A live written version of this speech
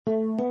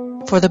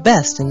For the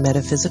best in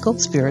metaphysical,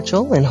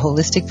 spiritual, and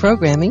holistic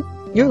programming,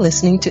 you're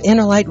listening to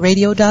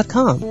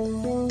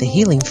InnerLightRadio.com, the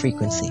healing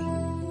frequency.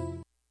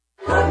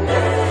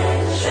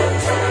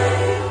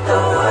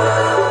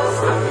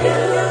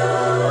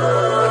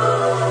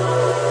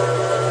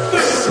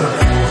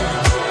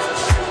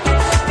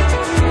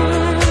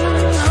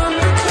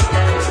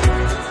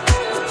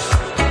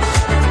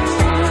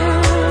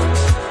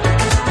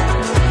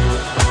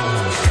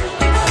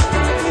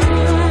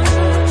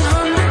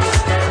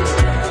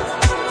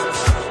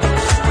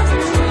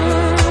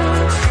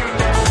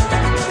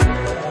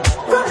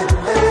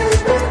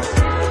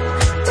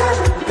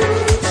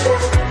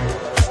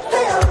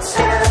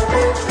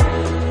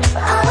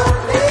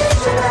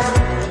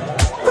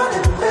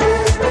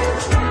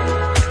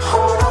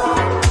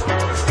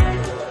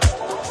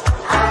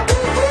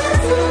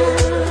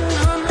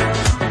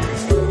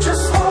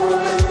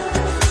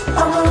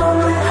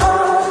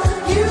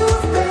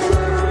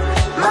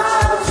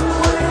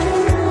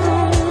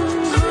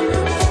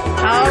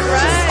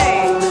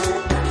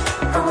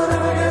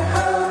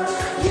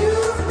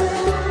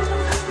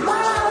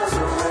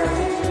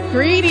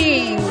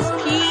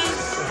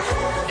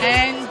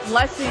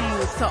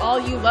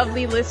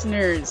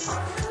 Listeners,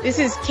 this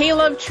is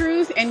K-Love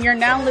Truth, and you're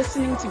now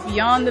listening to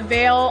Beyond the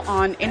Veil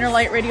on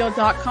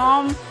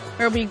InnerLightRadio.com,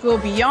 where we go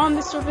beyond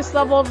the surface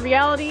level of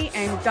reality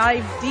and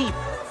dive deep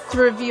to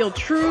reveal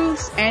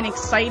truths and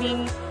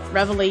exciting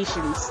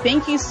revelations.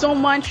 Thank you so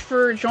much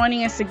for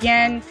joining us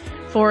again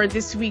for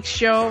this week's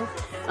show.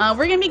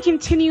 We're going to be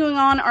continuing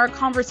on our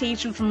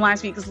conversation from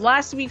last week, because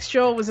last week's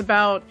show was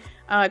about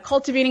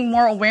cultivating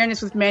more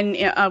awareness with men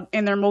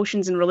in their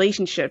emotions and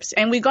relationships.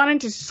 And we got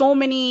into so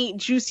many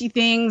juicy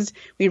things.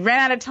 We ran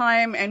out of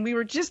time, and we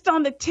were just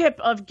on the tip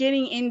of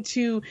getting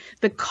into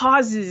the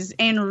causes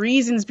and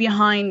reasons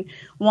behind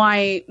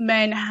why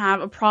men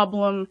have a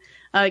problem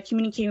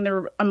communicating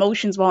their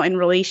emotions while in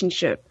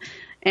relationship.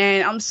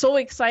 And I'm so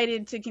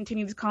excited to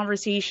continue this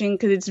conversation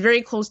because it's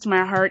very close to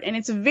my heart, and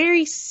it's a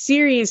very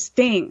serious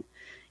thing.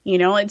 You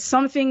know, it's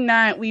something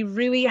that we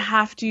really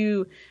have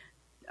to,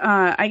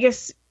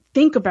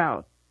 think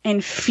about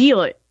and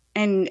feel it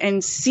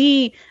and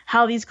see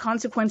how these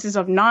consequences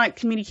of not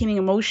communicating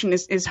emotion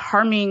is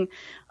harming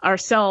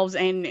ourselves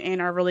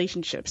and our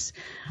relationships.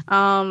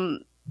 We're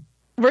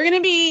going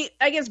to be,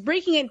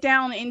 breaking it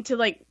down into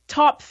like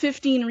top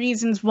 15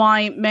 reasons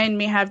why men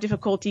may have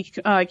difficulty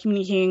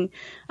communicating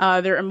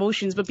their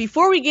emotions. But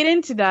before we get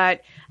into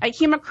that, I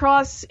came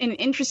across an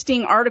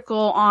interesting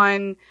article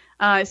on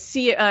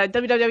www.cmha.ca,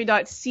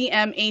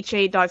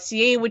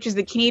 which is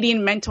the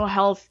Canadian Mental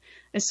Health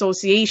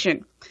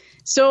Association.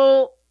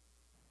 So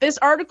this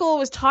article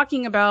was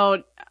talking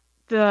about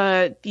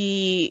the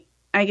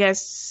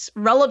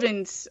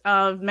relevance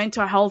of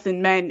mental health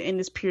in men in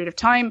this period of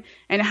time,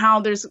 and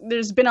how there's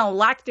been a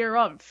lack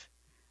thereof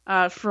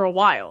for a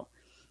while.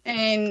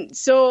 And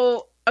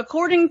so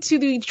according to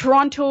the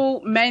Toronto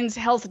Men's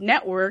Health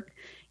Network,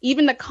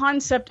 even the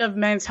concept of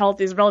men's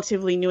health is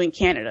relatively new in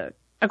Canada,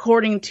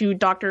 according to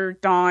Dr.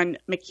 Don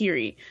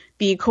McCreary,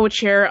 the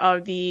co-chair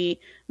of the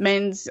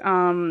Men's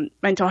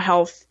Mental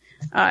Health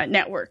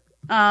Network.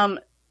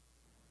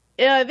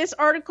 This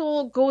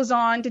article goes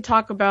on to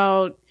talk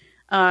about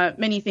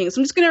many things.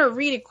 So I'm just going to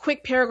read a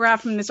quick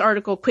paragraph from this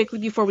article quickly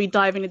before we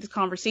dive into this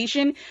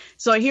conversation.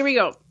 So here we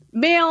go.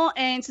 Male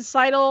and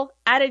societal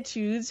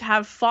attitudes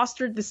have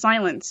fostered the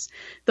silence.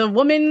 The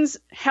women's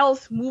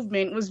health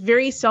movement was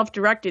very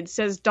self-directed,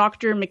 says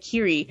Dr.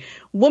 McCreary.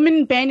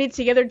 Women banded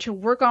together to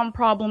work on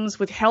problems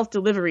with health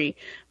delivery.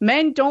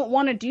 Men don't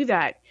want to do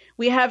that.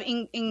 We have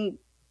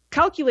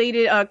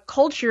calculated a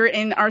culture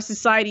in our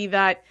society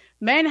that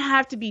men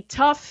have to be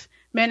tough,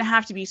 men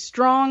have to be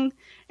strong,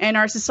 and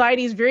our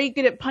society is very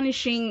good at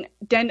punishing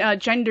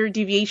gender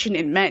deviation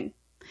in men.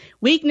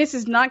 Weakness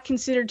is not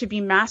considered to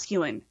be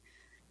masculine.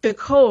 The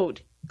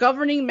code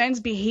governing men's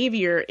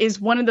behavior is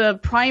one of the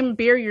prime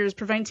barriers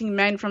preventing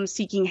men from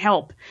seeking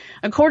help.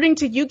 According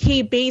to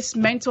UK-based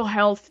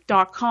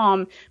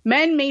mentalhealth.com,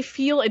 men may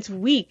feel it's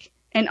weak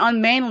and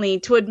unmanly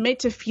to admit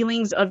to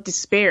feelings of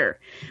despair.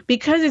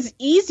 Because it's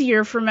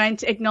easier for men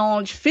to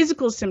acknowledge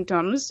physical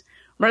symptoms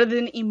rather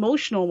than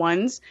emotional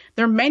ones,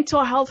 their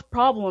mental health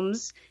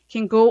problems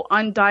can go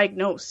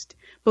undiagnosed.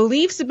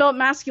 Beliefs about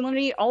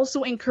masculinity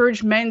also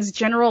encourage men's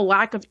general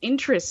lack of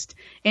interest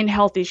in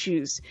health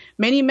issues.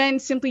 Many men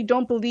simply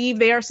don't believe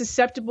they are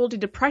susceptible to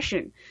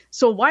depression,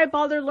 so why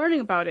bother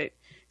learning about it?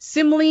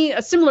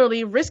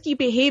 Similarly, risky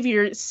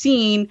behavior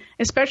seen,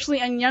 especially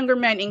in younger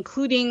men,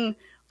 including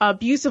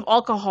abuse of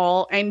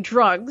alcohol and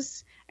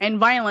drugs and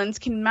violence,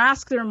 can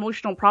mask their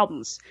emotional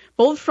problems,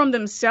 both from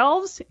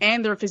themselves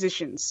and their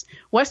physicians.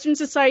 Western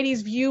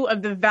society's view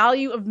of the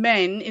value of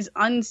men is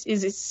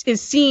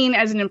seen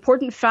as an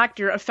important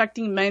factor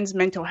affecting men's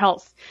mental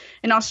health.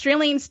 An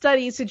Australian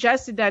study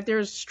suggested that there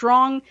is a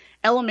strong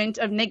element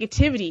of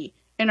negativity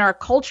in our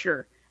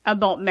culture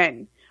about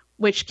men.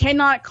 which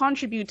cannot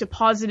contribute to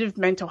positive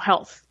mental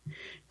health.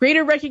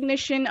 Greater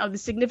recognition of the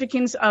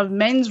significance of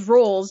men's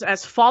roles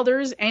as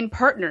fathers and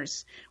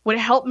partners would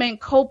help men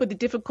cope with the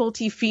difficult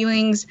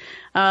feelings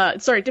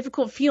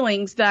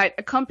that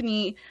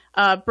accompany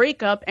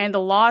breakup and the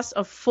loss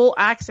of full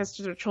access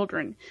to their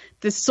children.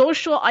 The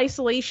social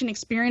isolation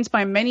experienced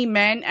by many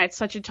men at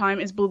such a time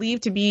is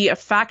believed to be a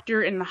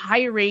factor in the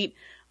high rate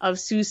of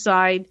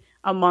suicide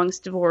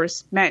amongst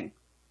divorced men.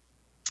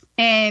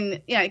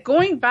 And yeah,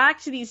 going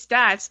back to these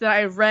stats that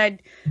I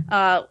read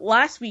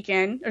last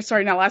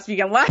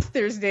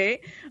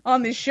Thursday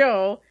on this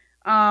show,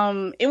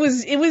 it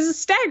was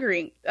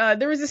staggering.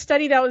 There was a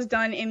study that was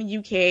done in the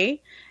UK,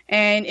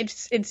 and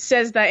it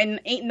says that in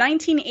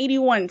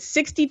 1981,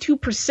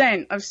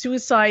 62% of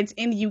suicides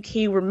in the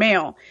UK were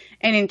male,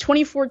 and in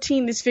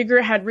 2014, this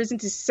figure had risen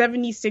to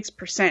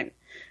 76%.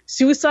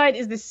 Suicide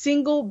is the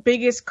single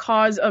biggest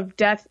cause of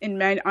death in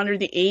men under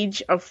the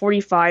age of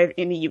 45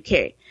 in the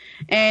UK.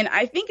 And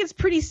I think it's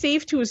pretty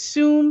safe to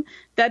assume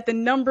that the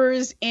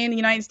numbers in the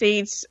United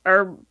States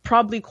are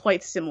probably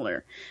quite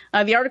similar.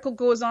 The article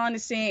goes on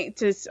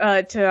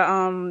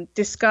to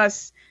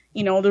discuss,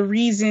 the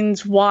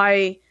reasons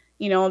why,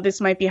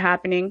 this might be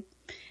happening.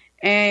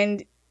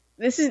 And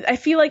I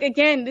feel like,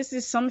 again, this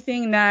is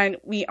something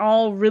that we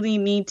all really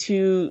need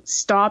to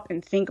stop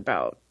and think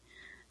about.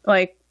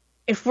 Like,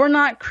 if we're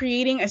not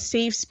creating a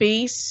safe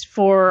space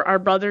for our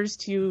brothers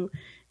to,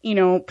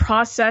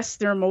 process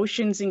their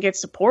emotions and get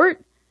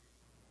support,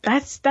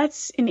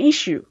 that's an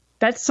issue.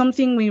 That's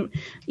something we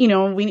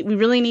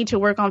really need to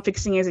work on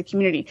fixing as a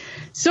community.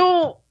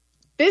 So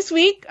this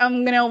week,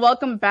 I'm going to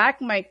welcome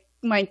back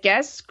my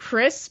guest,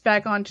 Chris,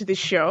 back onto the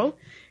show.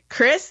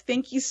 Chris,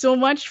 thank you so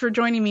much for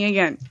joining me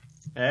again.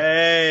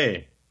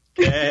 Hey,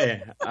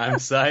 I'm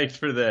psyched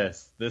for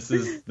this. This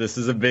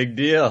is a big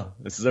deal.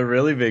 This is a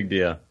really big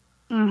deal.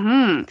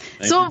 Mm-hmm.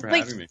 Thank you for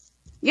having me.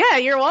 Yeah,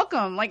 you're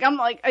welcome.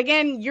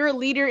 Again, you're a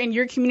leader in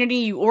your community.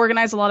 You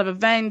organize a lot of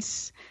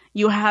events.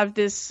 You have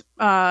this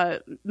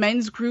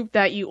men's group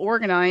that you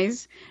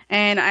organize.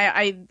 And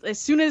I as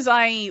soon as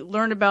I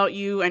learned about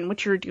you and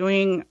what you're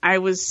doing, I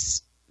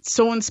was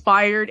so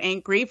inspired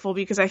and grateful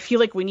because I feel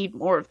like we need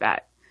more of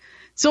that.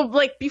 So,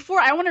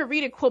 I want to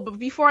read a quote, but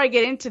before I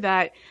get into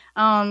that,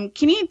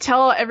 can you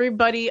tell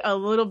everybody a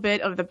little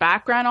bit of the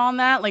background on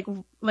that?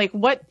 Like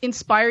what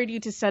inspired you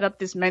to set up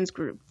this men's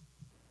group?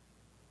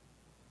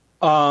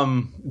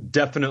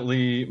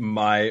 Definitely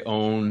my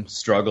own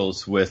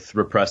struggles with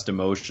repressed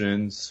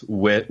emotions,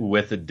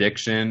 with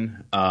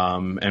addiction,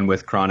 and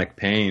with chronic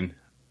pain.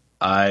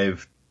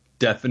 I've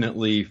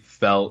definitely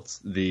felt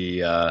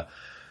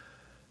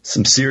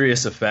some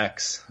serious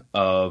effects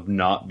of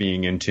not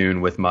being in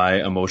tune with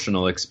my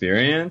emotional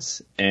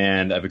experience,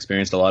 and I've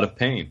experienced a lot of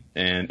pain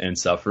and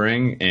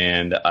suffering,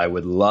 and I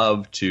would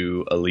love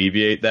to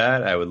alleviate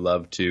that. I would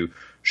love to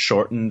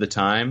shorten the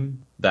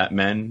time that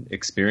men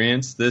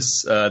experience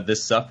this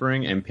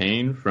suffering and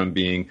pain from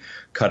being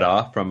cut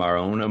off from our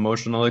own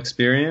emotional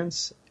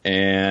experience,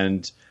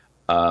 and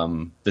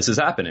this is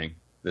happening.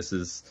 This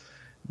is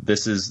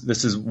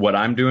what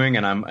I'm doing,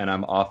 and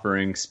I'm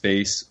offering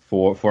space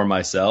for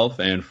myself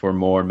and for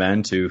more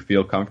men to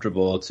feel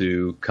comfortable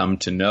to come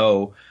to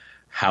know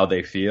how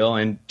they feel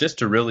and just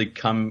to really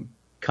come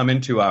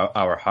into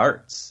our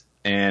hearts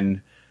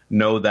and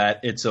know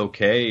that it's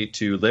okay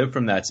to live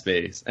from that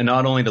space, and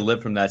not only to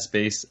live from that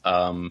space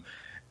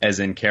as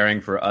in caring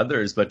for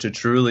others, but to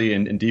truly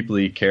and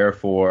deeply care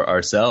for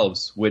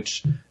ourselves,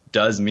 which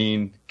does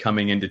mean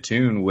coming into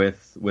tune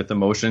with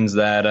emotions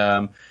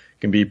that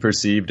can be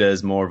perceived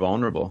as more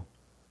vulnerable.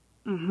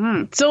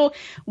 Mm-hmm. So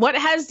what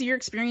has your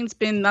experience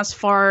been thus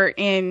far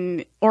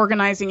in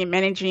organizing and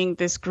managing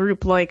this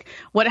group? Like,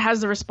 what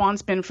has the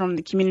response been from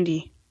the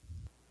community?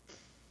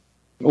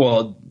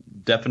 Well,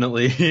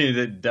 definitely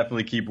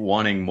keep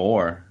wanting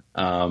more.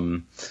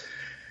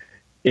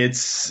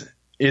 It's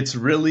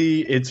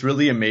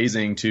really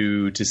amazing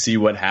to see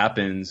what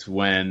happens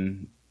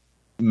when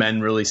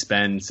men really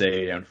spend,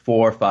 say,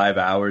 4 or 5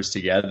 hours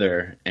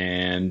together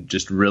and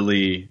just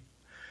really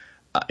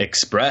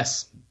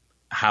express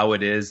how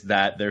it is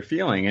that they're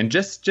feeling, and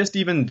just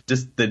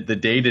the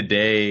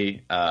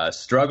day-to-day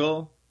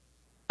struggle,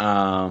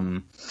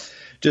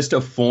 just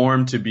a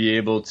form to be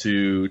able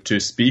to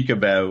speak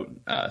about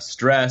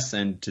stress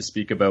and to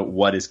speak about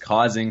what is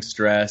causing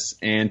stress,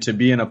 and to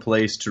be in a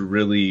place to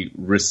really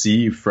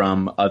receive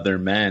from other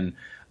men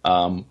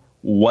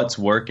what's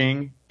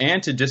working,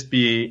 and to just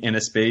be in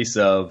a space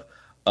of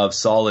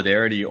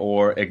solidarity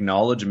or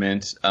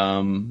acknowledgement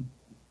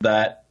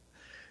that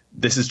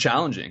this is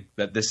challenging,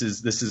 that this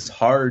is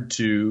hard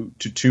to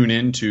tune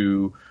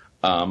into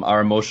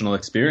our emotional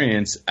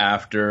experience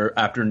after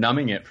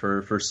numbing it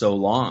for so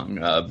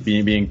long,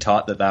 being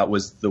taught that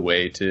was the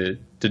way to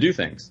do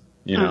things,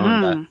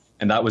 and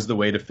that was the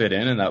way to fit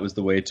in, and that was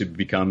the way to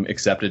become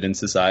accepted in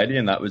society,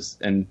 and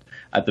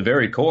at the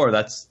very core,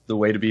 that's the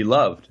way to be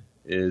loved,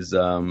 is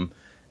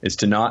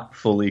to not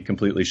fully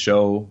completely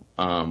show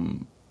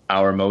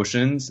our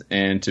emotions,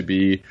 and to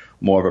be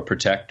more of a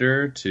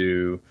protector,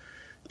 to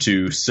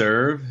to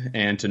serve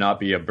and to not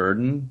be a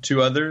burden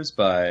to others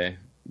by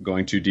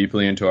going too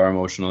deeply into our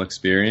emotional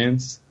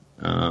experience,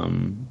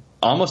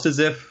 almost as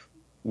if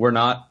we're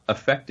not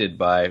affected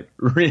by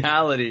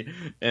reality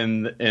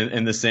in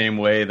the same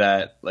way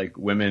that like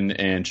women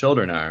and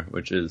children are,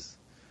 which is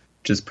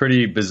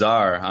pretty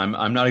bizarre.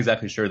 I'm not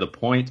exactly sure the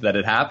point that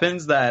it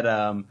happens,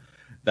 that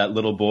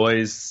little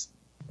boys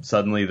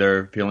suddenly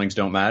their feelings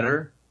don't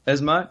matter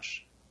as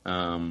much.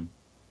 But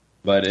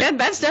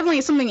that's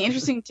definitely something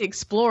interesting to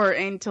explore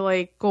and to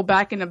like go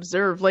back and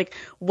observe. Like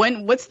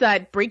what's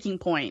that breaking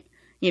point?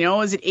 You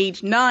know, is it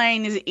age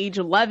 9? Is it age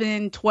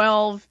 11,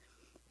 12?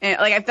 And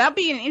like that'd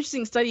be an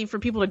interesting study for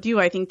people to do,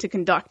 I think, to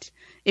conduct.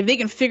 If they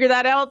can figure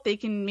that out, they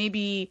can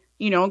maybe,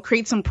 you know,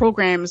 create some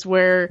programs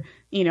where,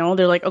 you know,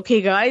 they're like,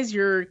 okay, guys,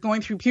 you're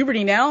going through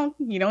puberty now.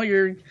 You know,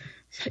 you're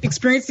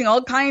experiencing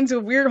all kinds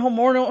of weird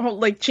hormonal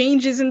like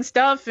changes and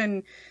stuff,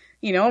 and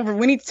you know,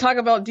 we need to talk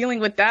about dealing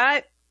with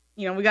that.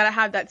 You know, we got to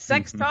have that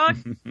sex talk,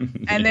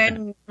 and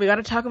then we got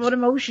to talk about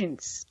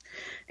emotions.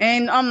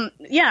 And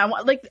yeah,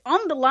 like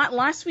on the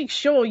last week's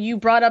show, you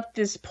brought up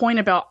this point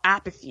about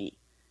apathy,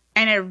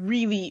 and I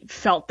really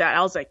felt that.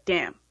 I was like,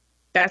 damn,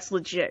 that's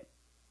legit.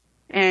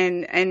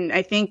 And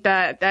I think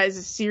that is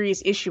a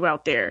serious issue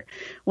out there,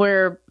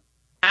 where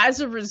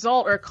as a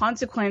result or a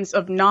consequence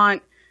of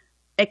not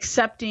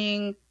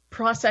accepting,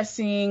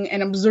 processing,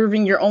 and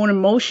observing your own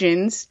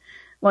emotions,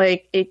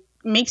 like it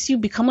makes you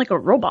become like a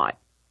robot,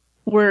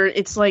 where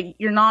it's like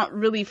you're not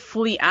really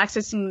fully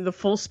accessing the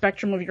full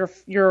spectrum of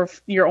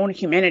your own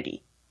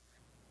humanity.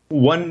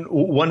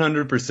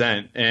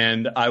 100%.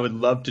 And I would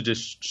love to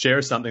just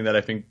share something that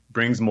I think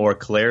brings more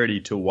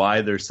clarity to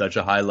why there's such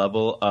a high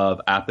level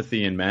of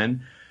apathy in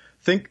men.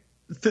 Think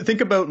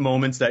about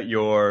moments that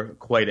you're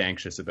quite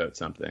anxious about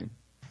something.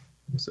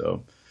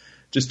 So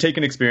just take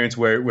an experience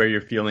where you're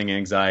feeling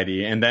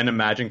anxiety, and then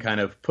imagine kind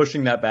of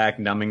pushing that back,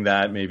 numbing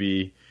that,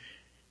 maybe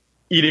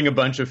eating a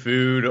bunch of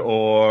food,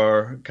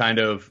 or kind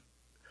of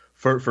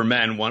for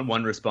men,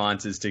 one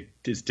response is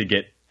to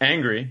get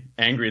angry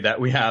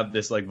that we have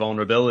this like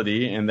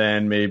vulnerability, and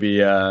then maybe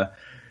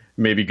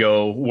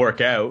go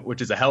work out,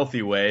 which is a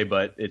healthy way,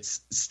 but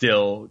it's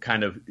still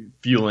kind of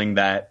fueling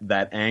that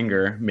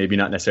anger, maybe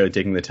not necessarily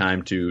taking the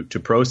time to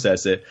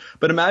process it.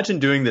 But imagine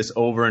doing this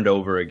over and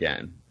over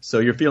again. So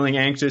you're feeling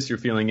anxious, you're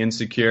feeling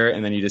insecure,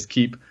 and then you just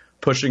keep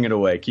pushing it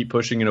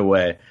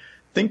away.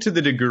 Think to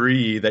the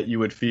degree that you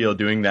would feel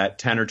doing that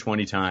 10 or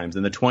 20 times,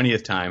 and the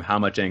 20th time, how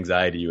much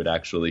anxiety you would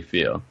actually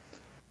feel.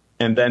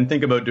 And then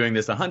think about doing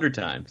this 100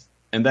 times,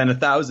 and then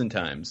 1,000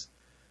 times.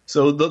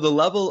 So the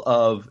level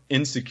of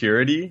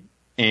insecurity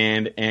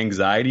and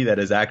anxiety that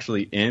is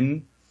actually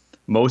in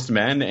most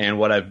men, and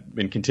what I've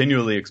been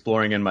continually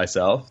exploring in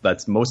myself,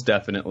 that's most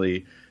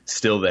definitely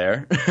still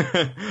there.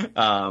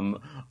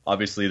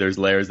 Obviously, there's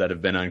layers that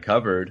have been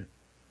uncovered.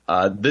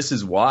 This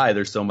is why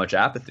there's so much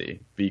apathy,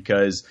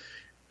 because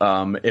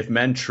if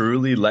men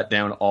truly let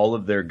down all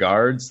of their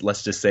guards,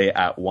 let's just say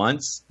at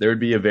once, there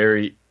would be a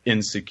very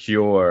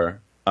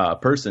insecure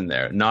person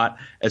there, not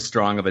as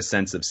strong of a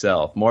sense of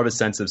self, more of a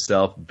sense of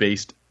self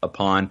based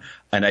upon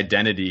an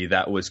identity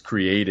that was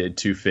created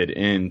to fit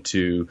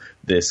into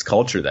this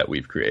culture that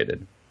we've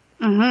created.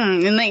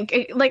 Mm-hmm.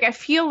 And like I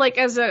feel like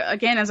as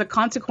a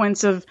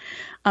consequence of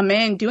a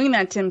man doing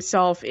that to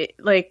himself,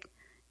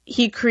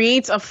 he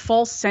creates a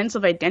false sense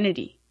of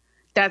identity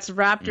that's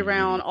wrapped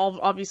around all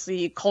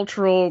obviously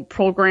cultural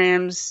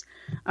programs,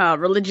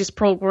 religious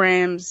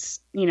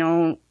programs, you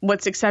know,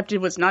 what's accepted,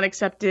 what's not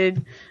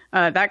accepted,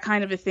 that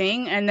kind of a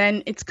thing. And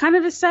then it's kind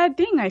of a sad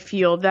thing, I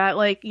feel, that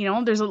like, you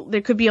know,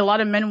 there could be a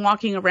lot of men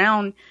walking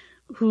around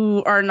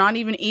who are not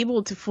even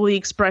able to fully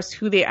express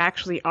who they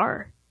actually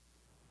are.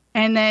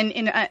 And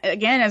then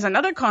again, as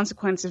another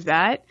consequence of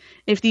that,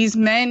 if these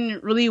men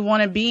really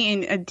want to be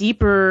in a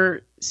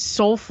deeper,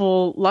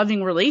 soulful,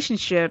 loving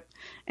relationship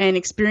and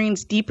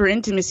experience deeper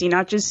intimacy,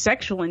 not just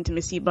sexual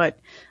intimacy, but,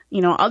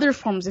 you know, other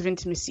forms of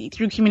intimacy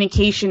through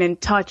communication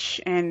and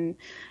touch and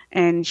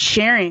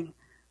sharing,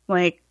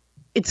 like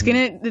it's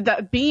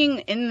that being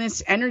in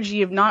this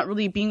energy of not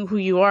really being who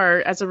you are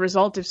as a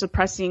result of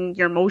suppressing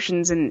your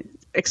emotions and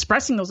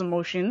expressing those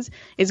emotions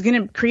is going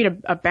to create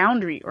a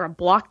boundary or a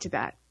block to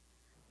that.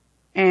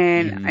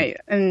 And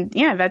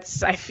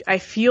I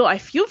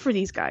feel for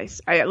these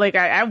guys.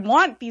 I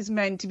want these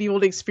men to be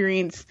able to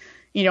experience,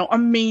 you know,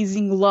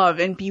 amazing love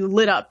and be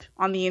lit up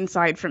on the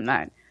inside from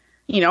that.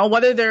 You know,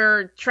 whether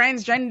they're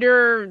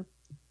transgender,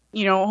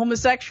 you know,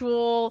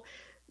 homosexual,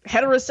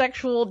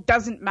 heterosexual,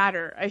 doesn't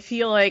matter. I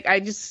feel like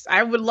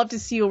I would love to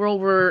see a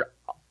world where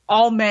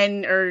all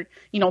men are,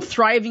 you know,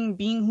 thriving,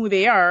 being who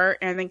they are,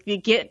 and like they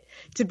get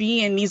to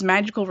be in these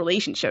magical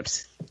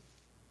relationships.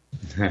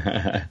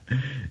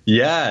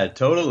 Yeah,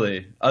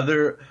 totally.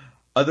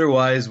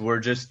 Otherwise, we're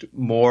just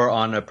more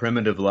on a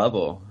primitive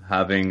level,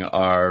 having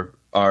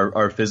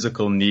our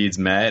physical needs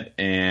met,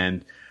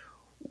 and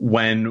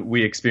when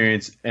we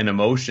experience an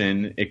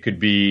emotion, it could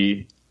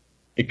be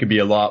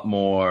a lot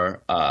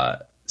more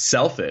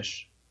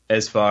selfish,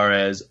 as far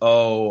as,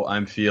 oh,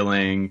 I'm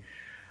feeling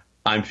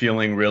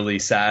really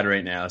sad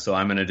right now, so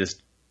I'm gonna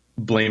just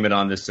blame it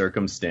on the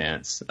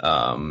circumstance.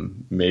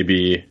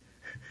 Maybe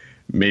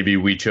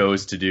I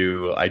chose to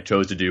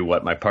do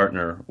what my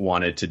partner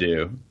wanted to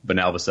do, but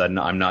now all of a sudden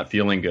I'm not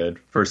feeling good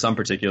for some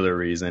particular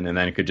reason, and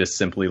then could just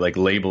simply like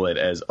label it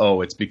as,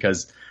 oh, it's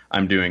because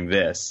I'm doing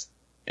this.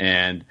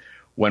 And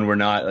when we're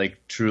not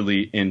like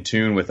truly in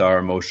tune with our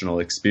emotional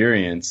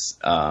experience,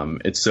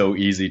 it's so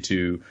easy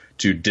to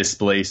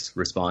displace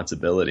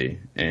responsibility,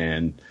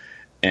 and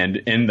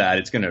in that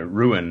it's going to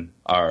ruin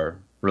our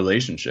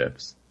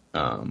relationships.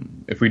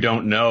 If we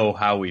don't know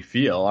how we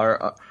feel,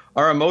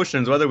 our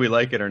emotions, whether we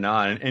like it or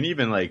not, and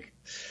even like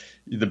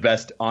the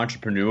best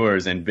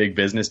entrepreneurs and big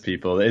business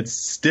people, it's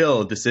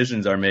still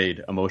decisions are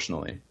made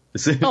emotionally.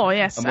 Oh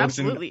yes,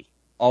 absolutely.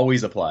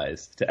 Always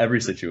applies to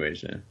every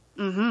situation.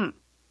 Mm-hmm.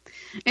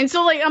 And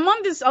so, like, I'm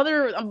on this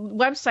other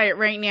website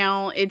right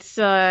now. It's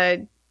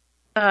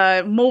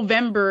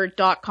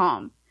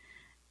Movember.com.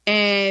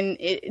 And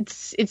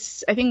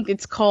it's I think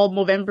it's called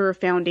Movember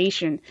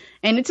Foundation.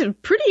 And it's a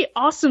pretty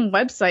awesome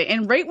website.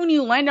 And right when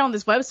you land on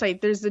this website,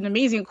 there's an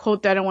amazing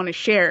quote that I want to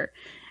share.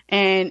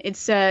 And it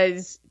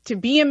says, "To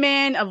be a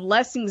man of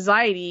less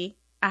anxiety,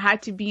 I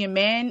had to be a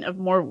man of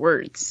more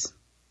words."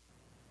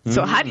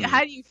 So how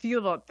do you feel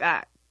about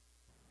that?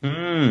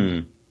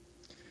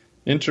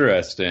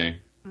 Interesting.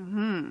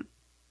 Mm-hmm.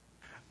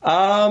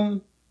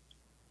 I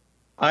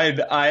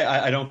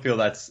don't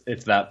feel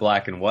it's that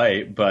black and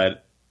white,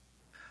 but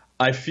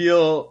I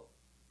feel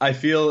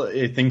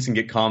things can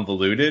get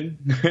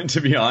convoluted,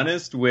 to be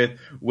honest, with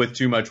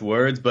too much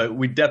words, but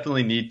we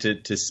definitely need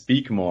to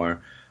speak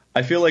more.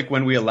 I feel like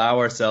when we allow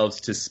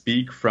ourselves to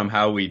speak from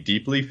how we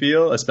deeply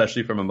feel,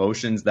 especially from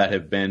emotions that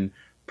have been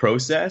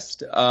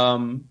processed,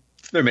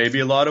 there may be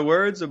a lot of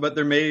words, but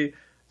there may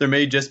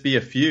just be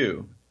a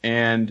few.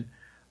 And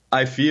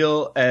I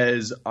feel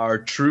as our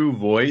true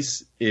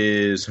voice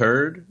is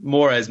heard,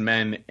 more as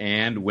men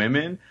and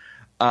women,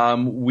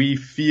 we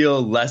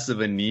feel less of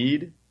a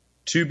need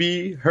to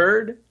be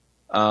heard,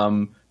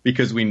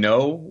 because we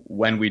know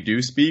when we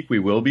do speak, we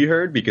will be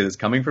heard because it's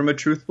coming from a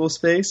truthful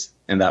space,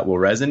 and that will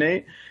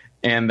resonate.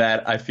 And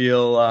that I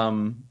feel,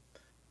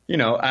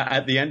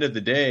 at the end of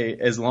the day,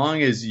 as long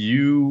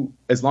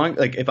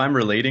like if I'm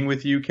relating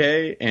with you,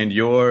 Kay, and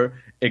you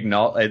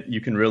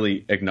can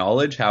really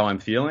acknowledge how I'm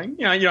feeling.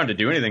 You don't have to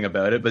do anything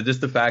about it, but just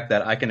the fact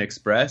that I can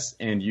express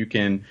and you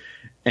can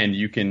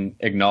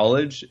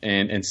acknowledge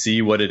and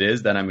see what it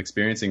is that I'm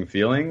experiencing,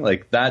 feeling,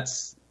 like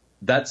that's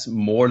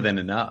more than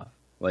enough.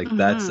 Like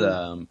that's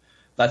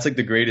like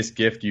the greatest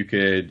gift you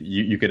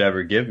could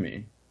ever give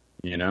me,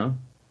 you know?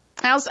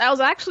 I was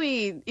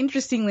actually,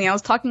 interestingly, I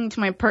was talking to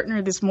my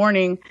partner this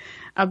morning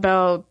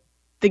about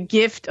the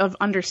gift of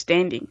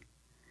understanding,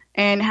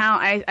 and how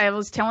I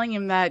was telling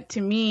him that,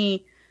 to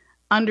me,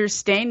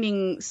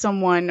 understanding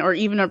someone, or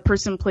even a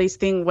person, place,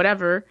 thing,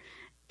 whatever,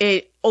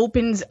 it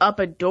opens up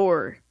a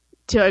door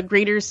to a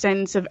greater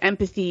sense of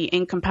empathy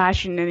and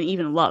compassion and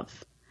even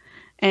love.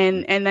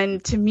 And then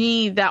to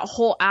me, that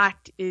whole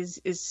act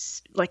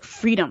is like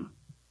freedom.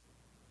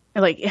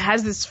 Like, it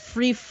has this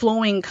free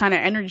flowing kind of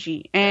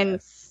energy. And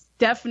yes.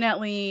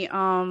 Definitely,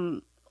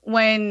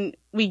 when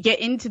we get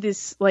into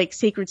this like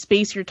sacred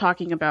space you're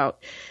talking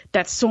about,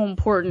 that's so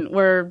important,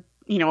 where,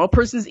 a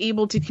person's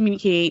able to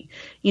communicate,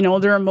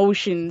 their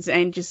emotions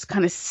and just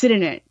kind of sit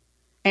in it.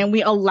 And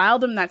we allow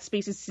them that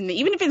space to sit in it,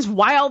 even if it's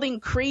wild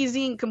and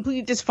crazy and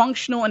completely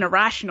dysfunctional and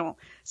irrational.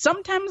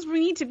 Sometimes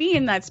we need to be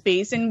in that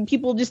space, and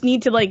people just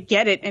need to like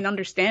get it and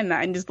understand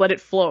that and just let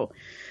it flow.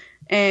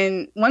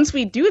 And once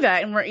we do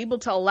that and we're able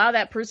to allow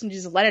that person to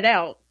just let it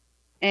out,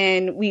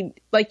 and we,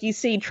 like you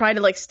say, try to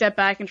like step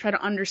back and try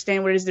to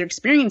understand what it is they're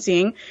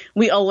experiencing,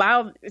 we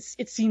allow,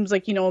 it seems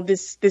like,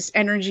 this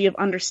energy of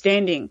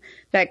understanding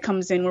that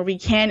comes in, where we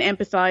can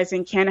empathize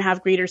and can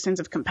have greater sense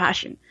of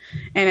compassion.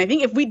 And I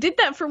think if we did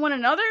that for one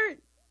another,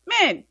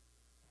 man,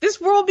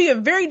 this world would be a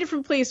very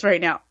different place right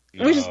now.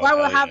 Which is why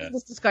we're having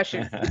this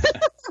discussion.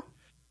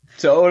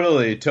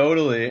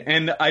 Totally.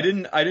 And I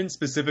didn't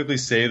specifically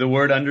say the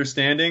word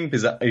understanding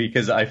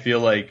because I feel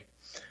like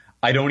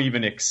I don't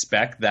even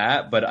expect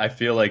that, but I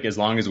feel like as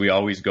long as we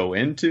always go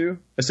into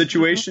a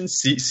situation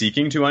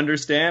seeking to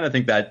understand, I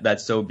think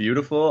that's so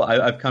beautiful.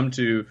 I've come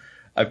to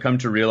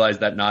realize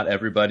that not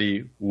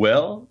everybody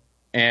will,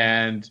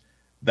 and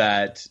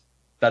that's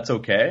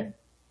okay,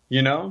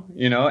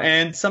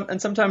 and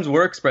sometimes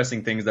we're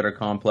expressing things that are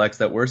complex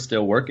that we're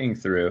still working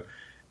through,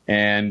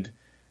 and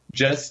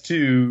just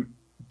to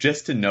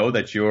know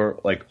that you're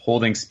like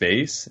holding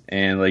space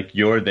and like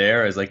you're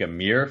there as like a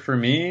mirror for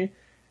me.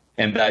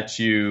 And that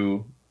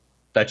you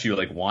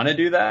like want to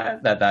do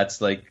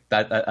that's like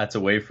that's a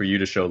way for you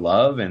to show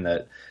love, and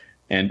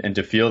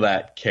to feel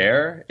that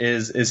care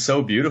is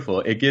so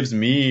beautiful. It gives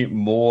me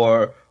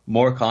more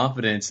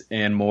confidence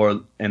and more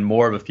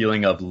of a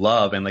feeling of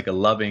love, and like a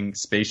loving,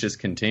 spacious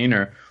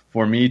container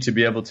for me to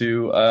be able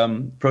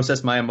to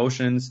process my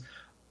emotions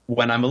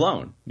when I'm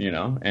alone,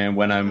 and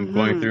when I'm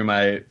going through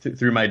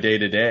my day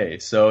to day.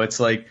 So it's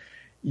like,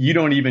 you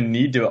don't even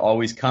need to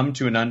always come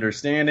to an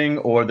understanding,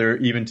 or there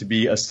even to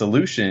be a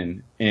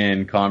solution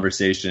in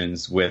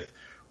conversations with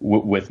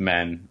with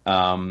men.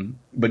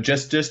 But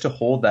just to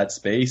hold that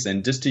space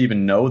and just to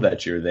even know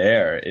that you're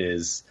there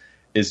is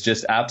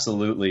just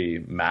absolutely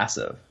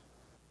massive.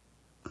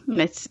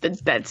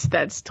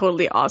 That's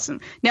totally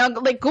awesome. Now,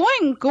 like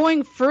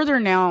going further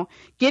now,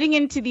 getting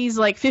into these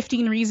like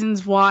 15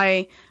 reasons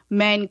why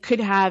men could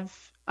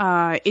have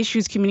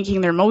issues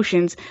communicating their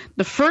emotions.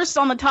 The first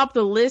on the top of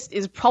the list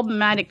is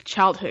problematic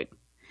childhood.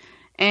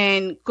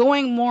 And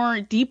going more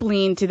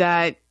deeply into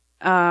that,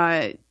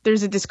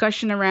 there's a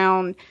discussion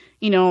around,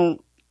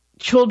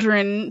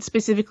 children,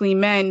 specifically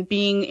men,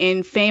 being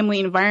in family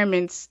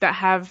environments that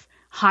have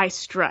high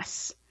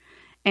stress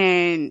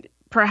and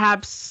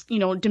perhaps,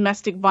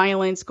 domestic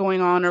violence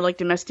going on or like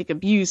domestic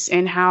abuse,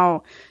 and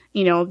how,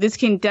 this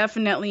can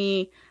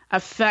definitely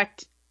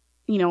affect,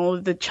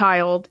 the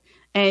child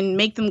and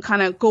make them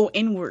kind of go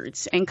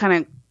inwards and kind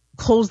of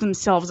close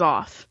themselves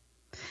off.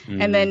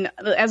 And then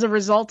as a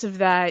result of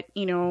that,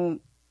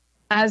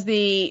 as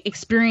they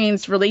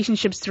experience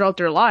relationships throughout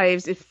their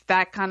lives, if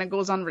that kind of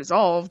goes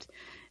unresolved,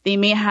 they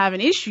may have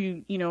an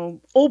issue,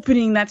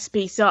 opening that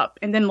space up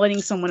and then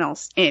letting someone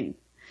else in.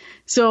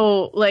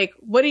 So, like,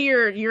 what are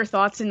your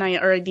thoughts and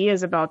or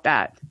ideas about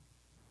that?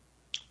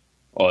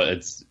 Well,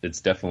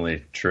 it's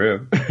definitely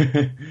true.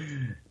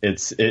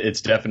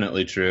 It's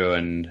definitely true,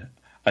 and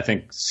I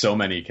think so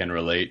many can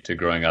relate to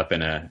growing up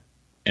in a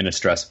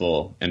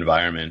stressful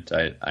environment.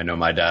 I know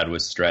my dad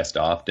was stressed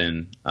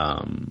often.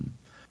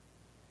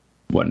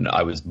 When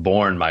I was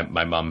born,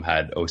 my mom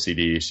had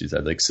OCD. She's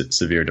had like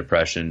severe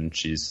depression.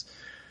 She's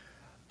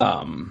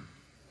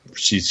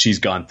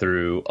gone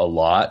through a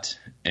lot.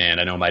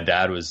 And I know my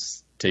dad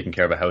was taking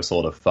care of a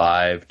household of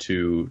 5.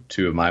 Two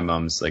of my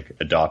mom's like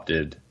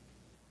adopted.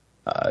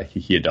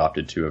 He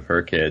adopted 2 of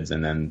her kids,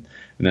 and then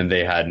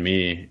they had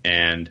me.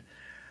 And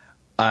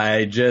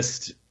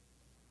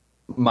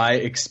my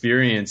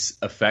experience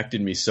affected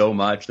me so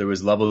much. There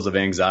was levels of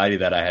anxiety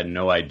that I had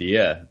no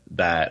idea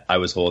that I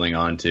was holding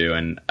on to.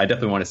 And I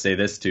definitely want to say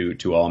this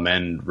to all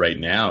men right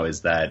now,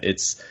 is that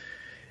it's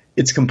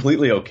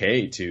completely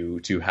okay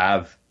to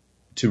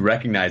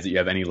recognize that you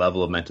have any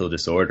level of mental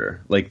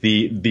disorder. Like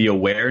the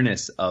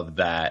awareness of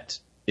that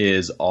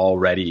is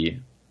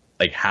already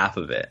like half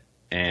of it.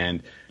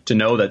 And to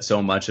know that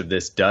so much of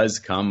this does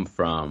come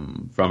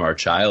from our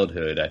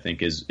childhood, I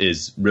think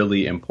is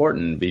really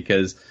important,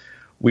 because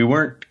we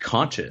weren't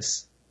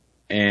conscious,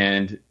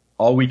 and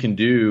all we can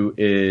do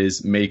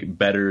is make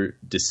better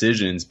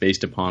decisions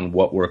based upon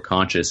what we're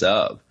conscious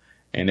of.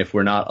 And if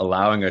we're not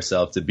allowing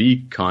ourselves to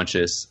be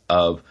conscious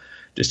of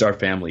just our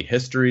family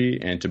history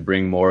and to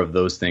bring more of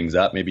those things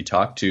up, maybe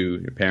talk to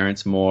your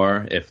parents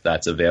more if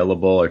that's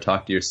available, or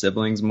talk to your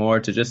siblings more,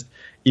 to just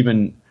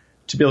even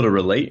to be able to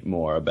relate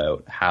more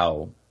about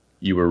how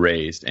you were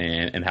raised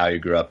and how you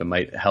grew up, it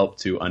might help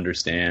to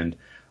understand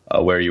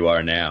where you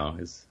are now,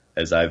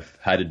 as I've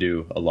had to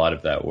do a lot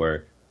of that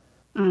work.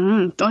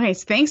 Okay,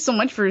 thanks so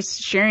much for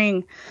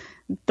sharing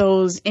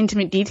those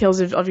intimate details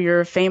of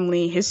your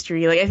family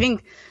history. Like, I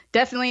think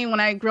definitely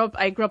when I grew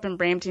up in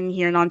Brampton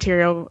here in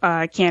Ontario,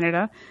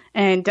 Canada,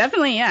 and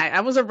definitely, yeah,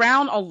 I was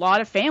around a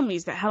lot of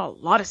families that had a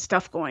lot of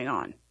stuff going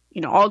on,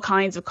 all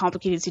kinds of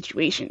complicated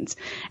situations.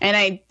 And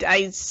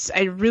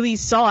I really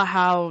saw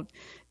how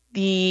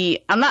I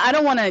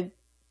don't want to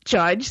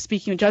judge.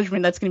 Speaking of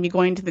judgment, that's going to be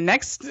going to the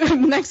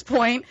next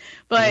point.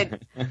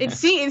 But it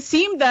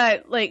seemed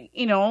that, like,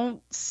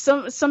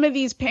 some of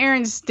these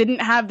parents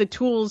didn't have the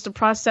tools to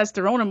process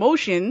their own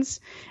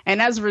emotions,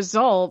 and as a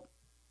result,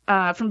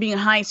 from being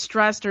high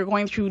stressed or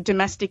going through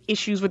domestic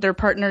issues with their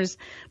partners,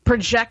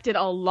 projected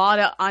a lot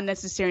of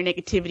unnecessary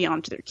negativity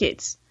onto their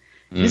kids.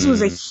 This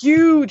was a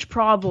huge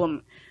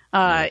problem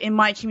in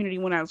my community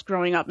when I was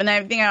growing up, and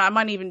I think I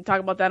might even talk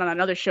about that on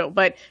another show.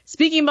 But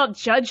speaking about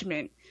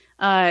judgment,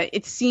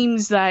 it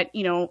seems that,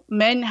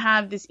 men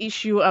have this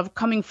issue of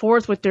coming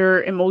forth with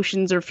their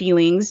emotions or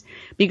feelings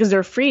because they're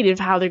afraid of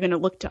how they're going to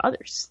look to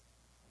others.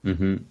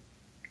 Mm-hmm.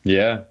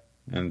 Yeah.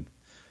 And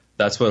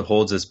that's what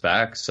holds us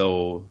back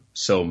so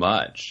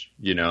much.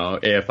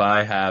 If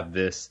I have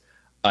this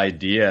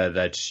idea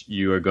that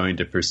you are going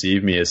to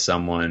perceive me as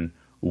someone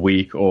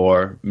weak,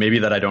 or maybe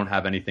that I don't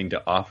have anything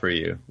to offer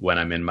you when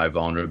I'm in my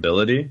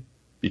vulnerability,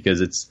 because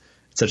it's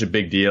such a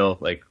big deal,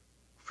 like,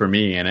 for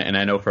me, and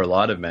I know for a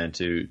lot of men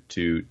to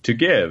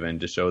give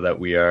and to show that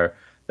we are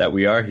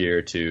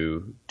here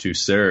to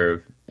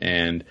serve,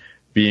 and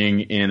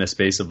being in a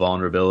space of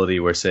vulnerability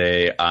where,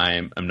 say,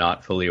 I'm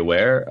not fully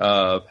aware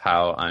of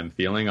how I'm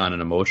feeling on an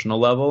emotional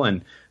level,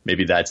 and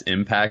maybe that's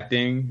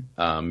impacting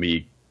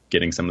me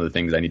getting some of the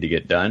things I need to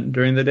get done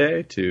during the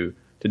day, to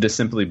just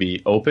simply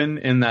be open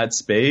in that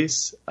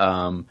space.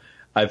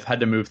 I've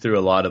had to move through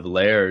a lot of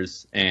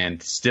layers,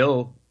 and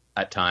still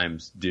at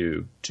times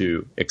do,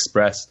 to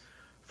express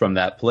from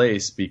that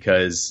place,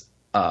 because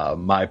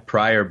my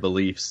prior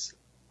beliefs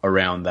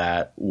around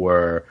that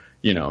were,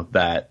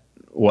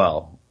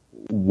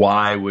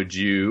 why would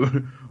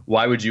you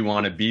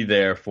want to be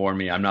there for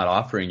me? I'm not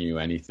offering you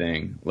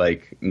anything.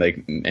 Like,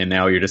 and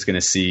now you're just going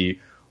to see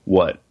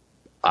what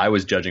I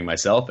was judging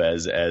myself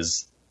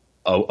as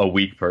a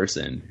weak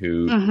person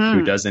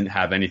who doesn't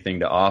have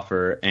anything to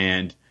offer,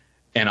 and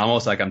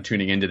almost like I'm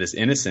tuning into this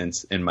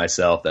innocence in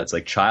myself that's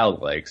like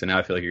childlike. So now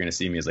I feel like you're going to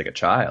see me as like a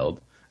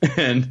child.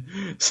 And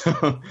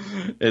so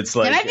it's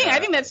like, and I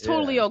think that's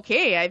totally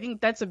okay. I think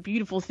that's a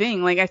beautiful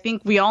thing. Like, I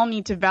think we all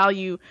need to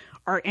value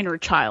our inner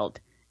child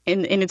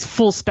in its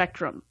full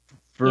spectrum.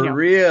 For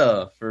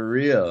real.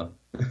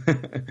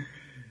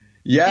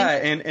 Yeah.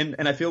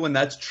 And I feel when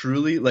that's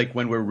truly, like,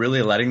 when we're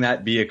really letting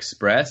that be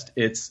expressed,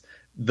 it's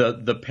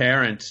the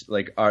parent,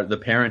 like the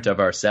parent of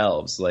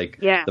ourselves, like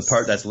the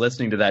part that's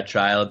listening to that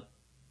child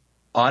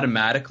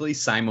automatically,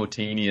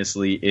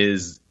 simultaneously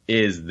is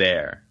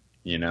there,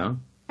 you know?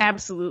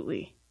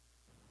 Absolutely.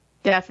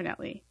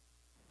 Definitely.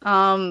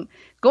 Going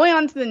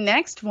on to the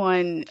next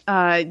one,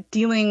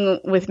 dealing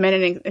with men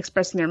and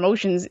expressing their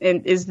emotions,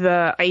 is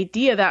the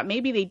idea that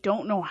maybe they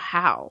don't know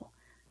how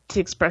to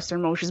express their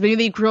emotions. Maybe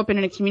they grew up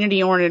in a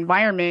community or an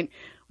environment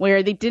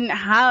where they didn't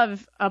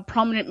have a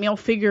prominent male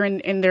figure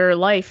in their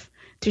life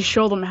to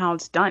show them how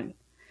it's done.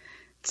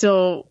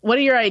 So what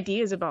are your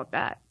ideas about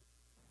that?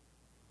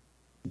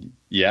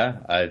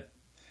 Yeah,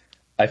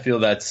 I feel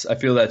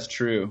that's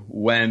true.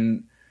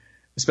 When,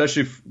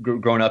 especially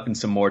growing up in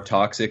some more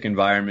toxic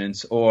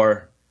environments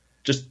or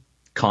just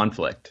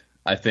conflict,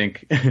 I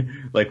think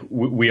like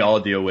we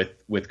all deal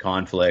with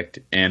conflict,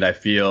 and I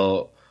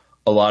feel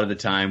a lot of the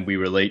time we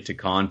relate to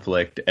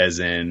conflict as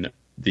in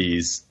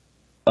these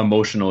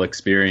emotional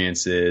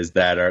experiences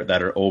that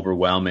are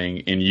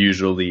overwhelming and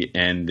usually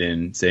end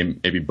in, say,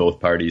 maybe both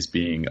parties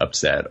being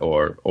upset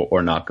or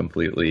not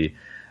completely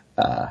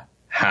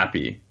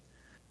happy.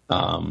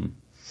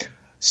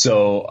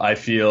 So I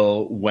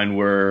feel when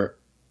we're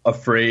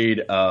afraid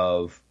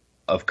of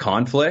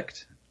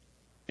conflict,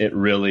 it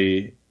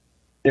really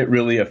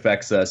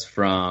affects us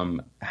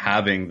from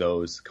having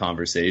those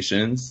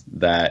conversations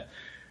that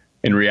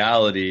in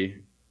reality,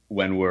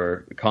 when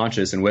we're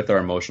conscious and with our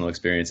emotional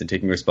experience and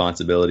taking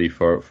responsibility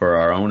for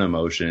our own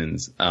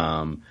emotions,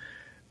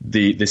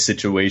 the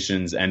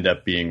situations end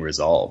up being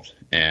resolved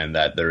and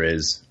that there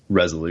is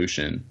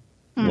resolution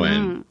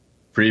when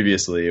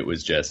previously it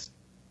was just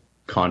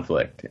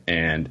conflict,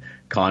 and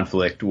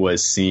conflict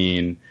was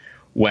seen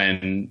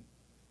when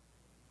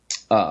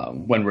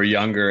we're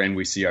younger and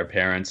we see our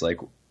parents like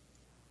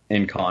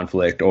in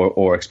conflict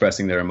or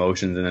expressing their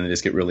emotions, and then they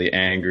just get really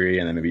angry,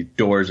 and then maybe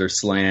doors are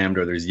slammed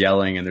or there's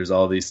yelling and there's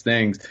all these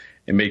things.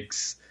 It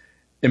makes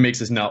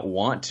us not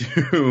want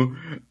to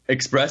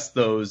express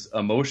those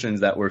emotions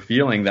that we're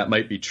feeling that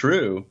might be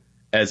true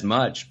as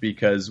much,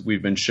 because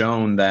we've been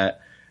shown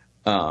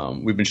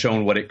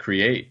what it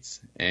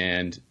creates.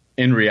 And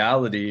in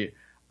reality,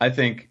 I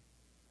think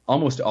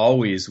almost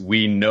always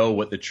we know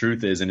what the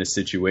truth is in a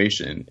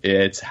situation.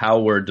 It's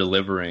how we're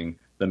delivering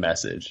the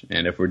message.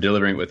 And if we're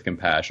delivering it with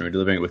compassion, we're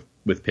delivering it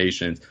with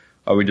patience,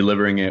 are we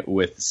delivering it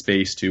with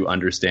space to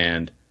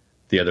understand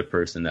the other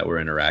person that we're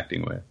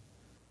interacting with?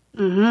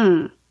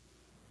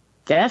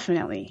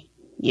 Definitely.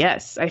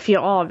 Yes, I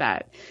feel all of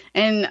that.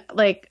 And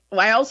like,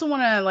 I also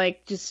want to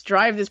like just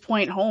drive this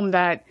point home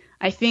that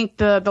I think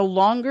the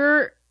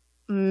longer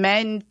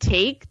men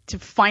take to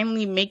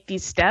finally make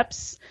these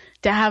steps,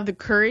 to have the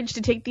courage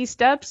to take these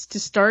steps, to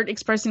start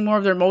expressing more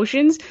of their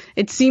emotions,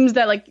 it seems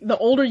that like the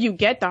older you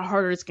get, the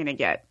harder it's going to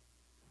get.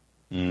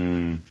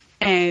 And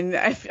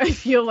I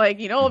feel like,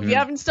 if you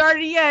haven't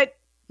started yet,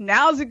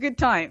 now's a good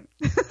time.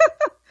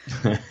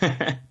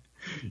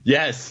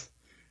 Yes.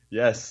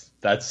 That's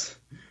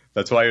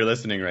why you're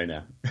listening right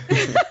now.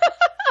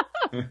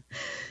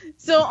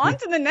 So on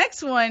to the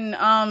next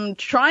one,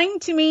 trying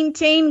to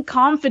maintain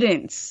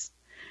confidence.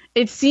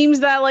 It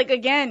seems that, like,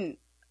 again,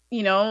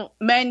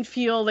 men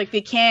feel like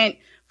they can't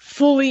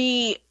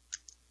fully,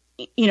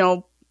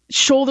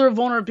 show their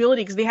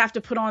vulnerability because they have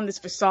to put on this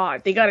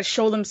facade. They got to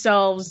show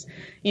themselves,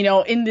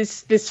 in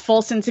this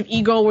false sense of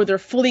ego where they're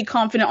fully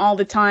confident all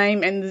the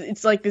time. And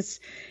it's like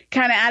this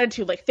kind of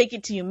attitude, like fake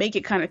it till you make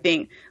it kind of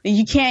thing.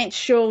 You can't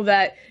show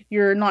that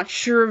you're not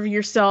sure of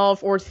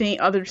yourself or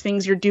other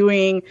things you're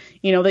doing,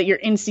 that you're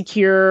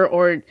insecure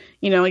or,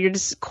 you're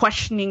just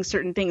questioning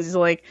certain things. It's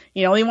like,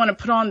 they want to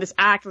put on this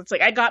act. It's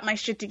like, I got my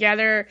shit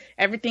together.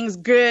 Everything's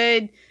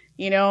good.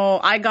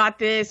 I got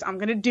this. I'm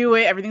going to do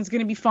it. Everything's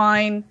going to be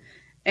fine.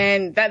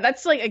 And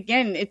that's like,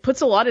 again, it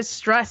puts a lot of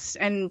stress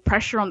and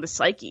pressure on the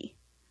psyche.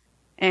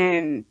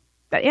 And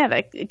that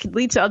it could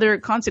lead to other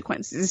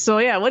consequences. So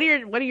yeah, what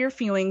are your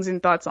feelings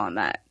and thoughts on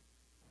that?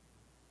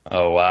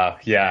 Oh wow,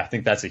 yeah, I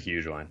think that's a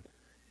huge one.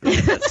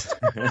 Yeah,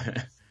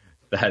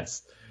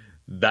 that's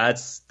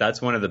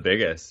one of the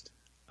biggest.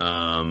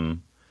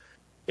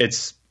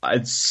 It's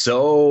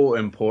so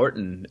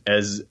important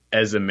as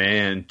a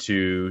man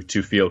to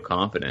feel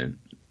confident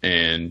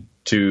and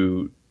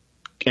to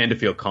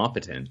feel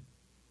competent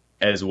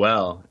as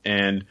well.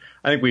 And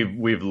I think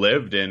we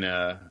live in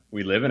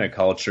a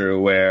culture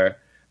where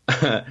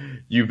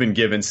you've been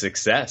given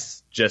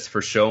success just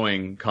for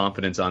showing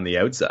confidence on the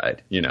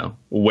outside,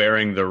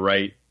 wearing the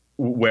right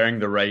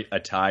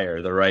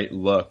attire, the right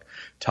look,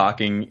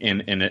 talking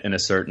in a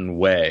certain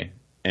way.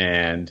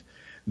 And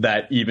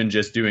that even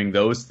just doing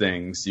those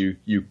things,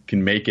 you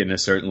can make it in a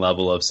certain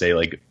level of, say,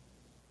 like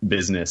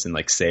business and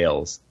like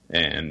sales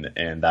and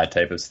that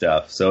type of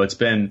stuff. So it's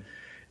been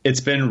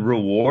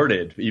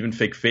rewarded. Even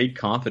fake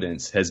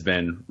confidence has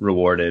been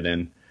rewarded.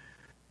 And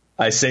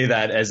I say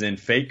that as in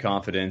fake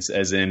confidence,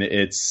 as in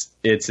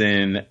it's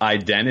an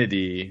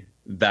identity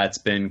that's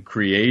been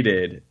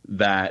created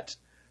that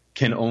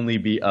can only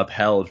be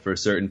upheld for a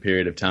certain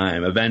period of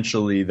time.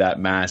 Eventually that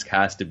mask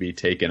has to be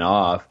taken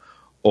off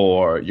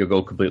or you'll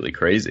go completely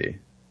crazy.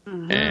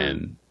 Mm-hmm.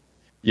 And,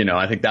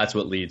 I think that's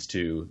what leads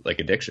to like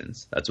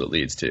addictions. That's what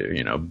leads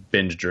to,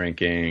 binge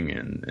drinking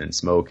and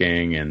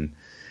smoking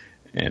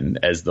and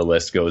as the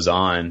list goes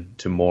on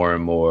to more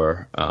and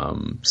more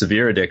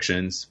severe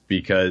addictions,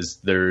 because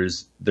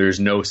there's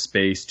no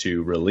space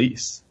to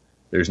release.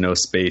 There's no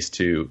space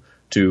to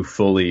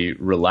fully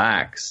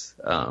relax.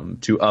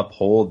 To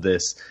uphold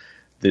this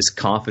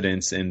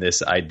confidence in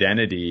this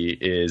identity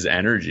is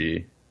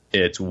energy.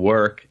 It's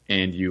work,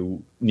 and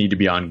you need to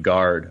be on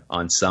guard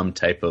on some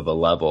type of a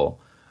level.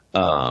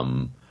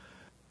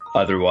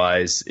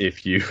 Otherwise,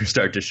 if you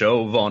start to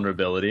show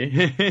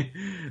vulnerability,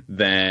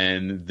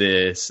 then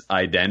this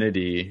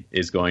identity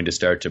is going to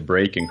start to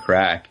break and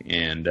crack.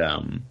 And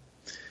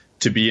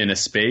to be in a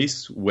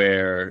space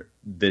where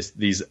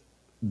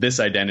this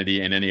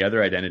identity and any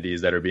other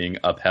identities that are being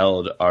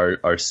upheld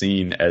are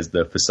seen as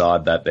the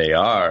facade that they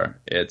are,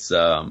 it's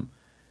a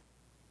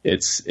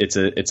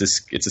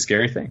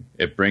scary thing.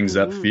 It brings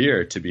up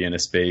fear to be in a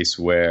space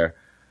where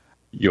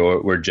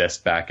we're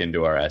just back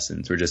into our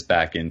essence. We're just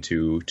back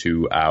into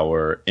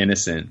our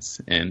innocence.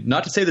 And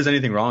not to say there's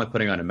anything wrong with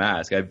putting on a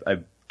mask. I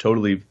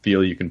totally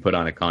feel you can put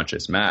on a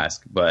conscious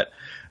mask, but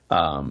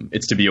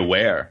it's to be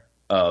aware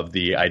of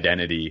the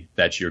identity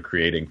that you're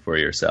creating for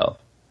yourself.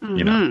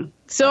 Mm-hmm.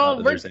 So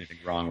if there's anything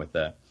wrong with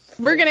that.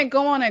 We're going to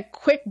go on a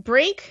quick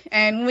break,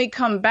 and when we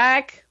come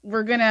back,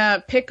 we're going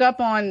to pick up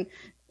on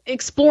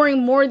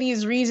exploring more of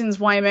these reasons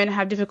why men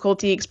have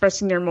difficulty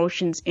expressing their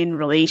emotions in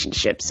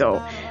relationships.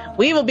 So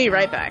we will be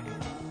right back.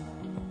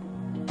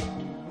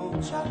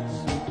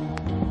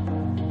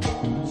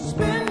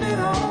 Spend it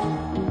all.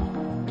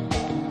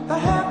 I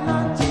have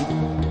not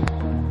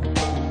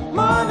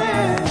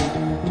money.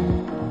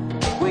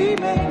 We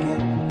make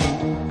it.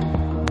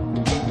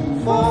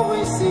 Before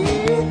we see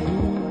it,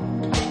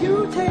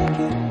 you take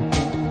it.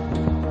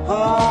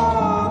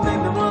 Oh,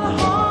 make me wanna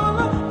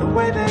holler the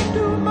way they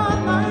do my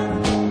life.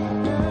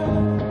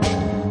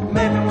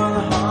 Make me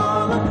wanna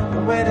holler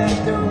the way they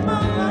do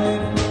my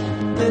life.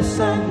 This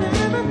ain't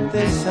living,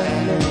 this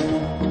ain't living.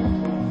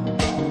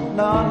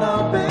 No,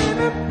 no,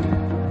 baby,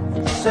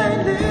 this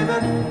ain't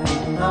living.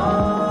 No,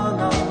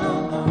 no, no,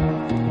 no.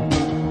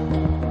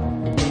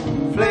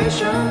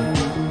 Inflation,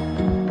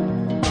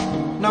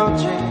 no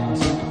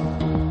chance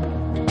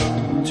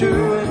to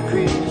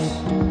increase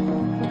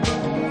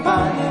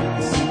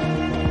finance.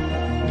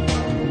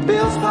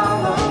 Bills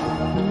pile up,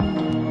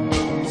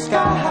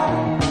 sky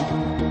high.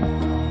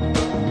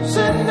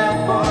 Send that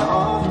boy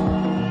off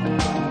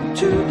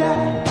to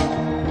die.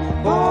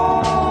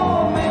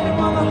 Oh, make me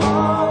wanna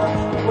holler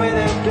the way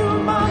they do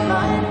my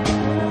life.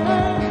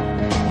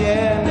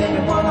 Yeah, make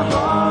me wanna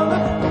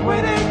holler the way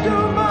they do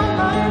my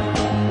life.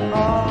 Oh,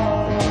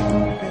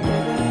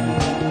 baby.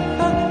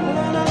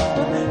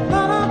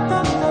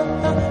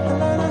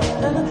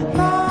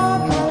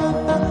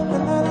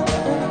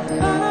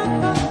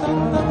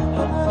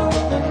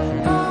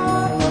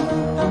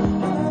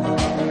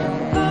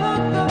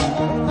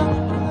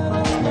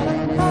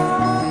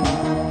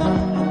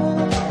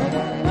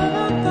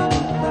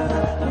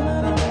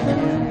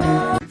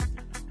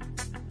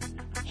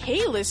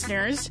 Hey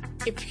listeners,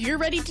 if you're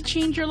ready to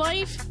change your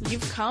life,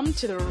 you've come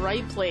to the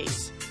right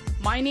place.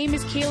 My name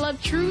is Caleb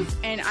Truth,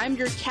 and I'm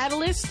your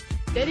catalyst,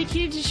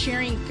 dedicated to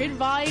sharing good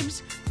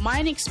vibes,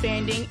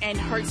 mind-expanding, and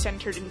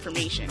heart-centered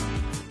information.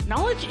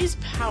 Knowledge is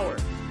power.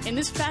 In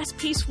this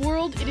fast-paced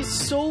world, it is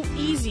so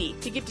easy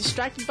to get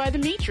distracted by the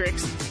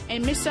matrix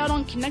and miss out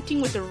on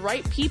connecting with the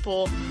right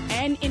people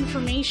and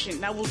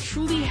information that will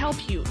truly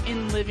help you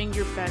in living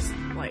your best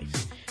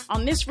life.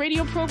 On this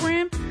radio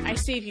program, I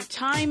save you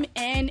time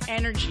and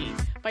energy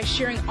by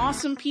sharing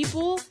awesome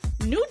people,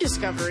 new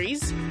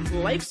discoveries,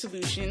 life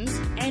solutions,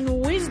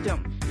 and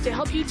wisdom to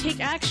help you take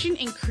action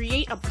and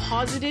create a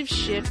positive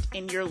shift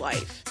in your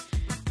life.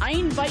 I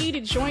invite you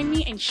to join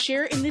me and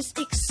share in this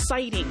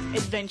exciting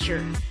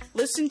adventure.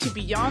 Listen to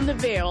Beyond the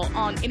Veil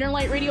on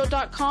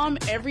InnerLightRadio.com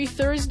every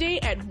Thursday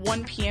at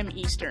 1 p.m.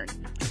 Eastern.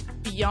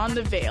 Beyond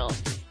the Veil,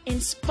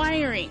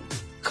 inspiring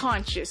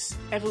conscious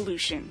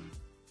evolution.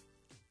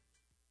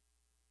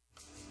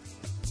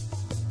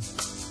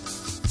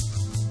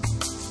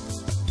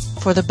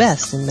 For the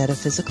best in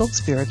metaphysical,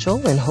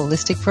 spiritual, and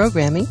holistic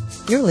programming,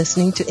 you're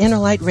listening to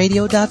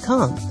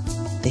InnerLightRadio.com,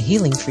 the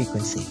healing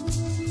frequency.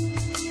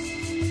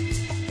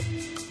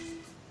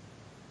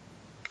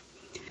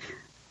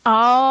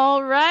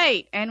 All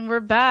right, and we're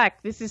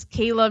back. This is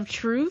Caleb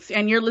Truth,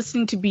 and you're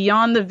listening to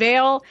Beyond the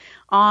Veil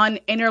on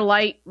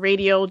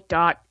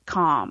InnerLightRadio.com.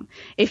 enterlightradio.com.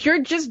 If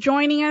you're just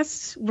joining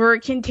us, we're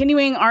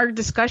continuing our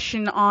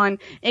discussion on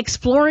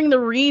exploring the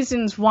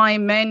reasons why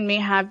men may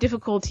have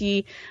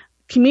difficulty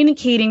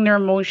communicating their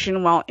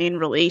emotion while in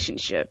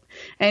relationship.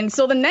 And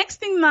so the next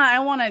thing that I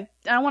want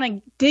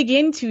to dig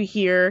into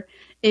here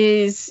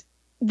is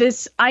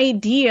this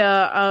idea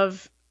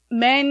of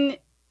men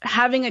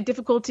having a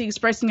difficulty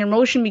expressing their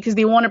emotion because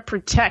they want to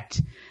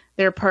protect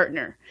their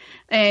partner.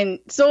 And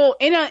so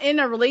in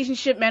a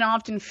relationship, men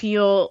often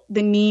feel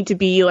the need to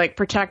be like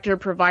protector,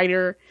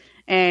 provider,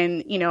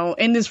 and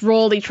in this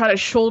role they try to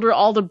shoulder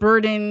all the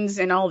burdens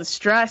and all the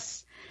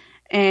stress.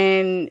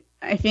 And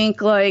I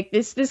think like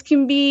this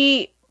can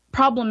be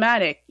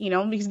problematic,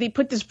 because they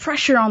put this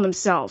pressure on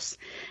themselves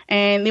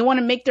and they want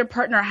to make their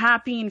partner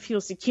happy and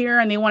feel secure,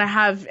 and they want to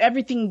have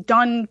everything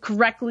done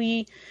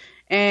correctly.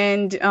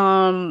 And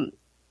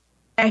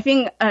I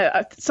think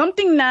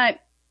something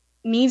that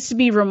needs to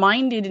be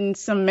reminded in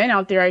some men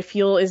out there, I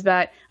feel, is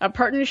that a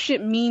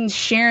partnership means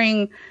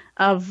sharing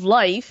of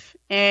life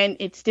and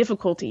its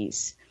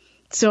difficulties.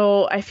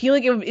 So I feel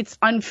like it's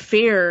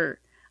unfair,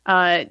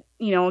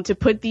 to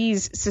put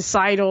these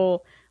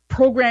societal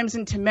programs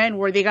into men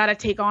where they got to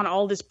take on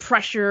all this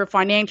pressure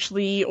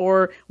financially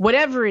or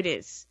whatever it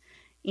is.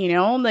 We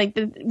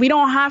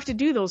don't have to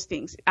do those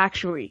things,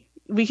 actually.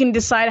 We can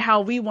decide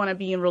how we want to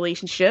be in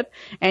relationship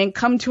and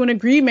come to an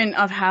agreement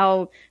of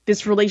how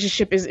this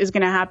relationship is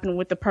going to happen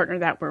with the partner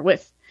that we're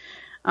with.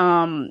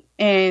 So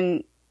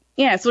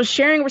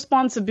sharing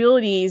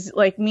responsibilities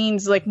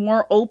means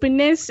more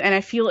openness, and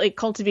I feel it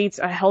cultivates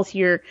a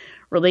healthier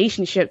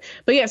relationship.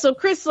 But yeah, so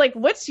Chris,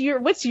 what's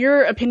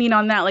your opinion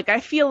on that?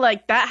 I feel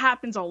like that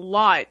happens a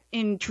lot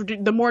in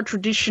the more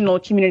traditional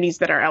communities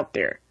that are out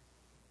there.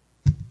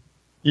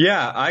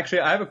 Yeah,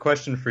 actually, I have a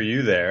question for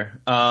you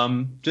there.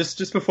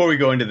 Just before we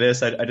go into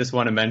this, I just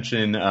want to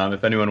mention,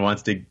 if anyone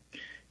wants to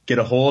get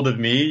a hold of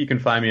me, you can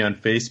find me on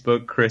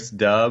Facebook, Chris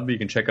Dubb. You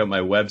can check out my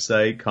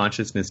website,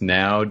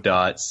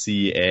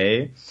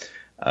 consciousnessnow.ca,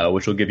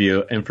 which will give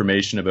you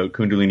information about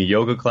Kundalini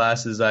yoga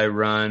classes I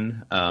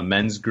run,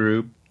 men's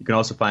group. You can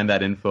also find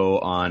that info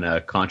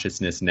on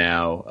Consciousness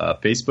Now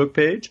Facebook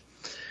page.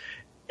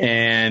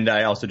 And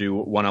I also do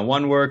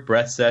one-on-one work,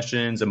 breath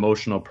sessions,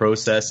 emotional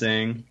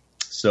processing.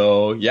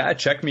 So, yeah,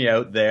 check me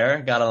out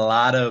there. Got a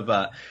lot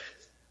of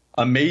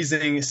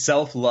amazing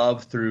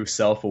self-love through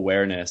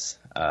self-awareness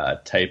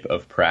type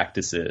of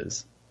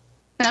practices.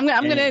 I'm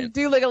going to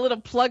do a little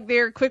plug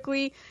there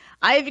quickly.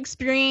 I've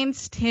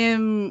experienced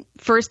him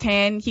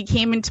firsthand. He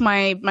came into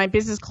my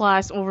business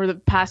class over the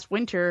past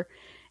winter,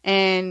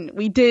 and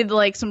we did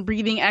some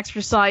breathing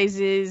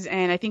exercises,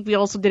 and I think we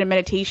also did a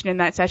meditation in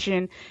that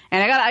session.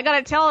 And I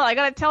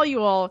gotta tell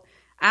you all,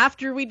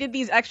 after we did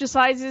these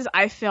exercises,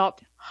 I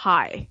felt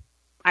high.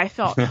 I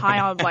felt high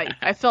on life.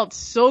 I felt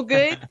so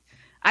good.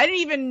 I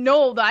didn't even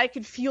know that I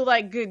could feel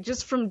that good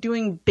just from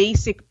doing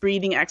basic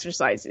breathing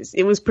exercises.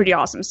 It was pretty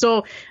awesome.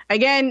 So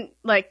again,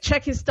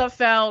 check his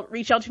stuff out,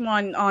 reach out to him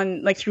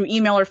on through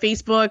email or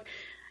Facebook.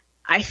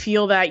 I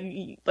feel that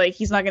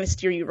he's not going to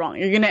steer you wrong.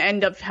 You're going to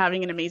end up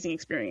having an amazing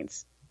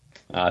experience.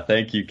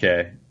 Thank you,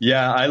 Kay.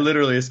 Yeah, I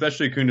literally,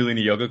 especially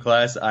Kundalini yoga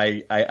class,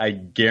 I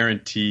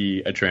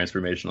guarantee a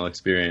transformational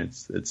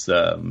experience. It's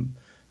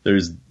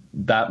there's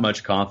that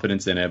much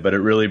confidence in it, but it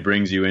really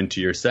brings you into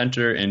your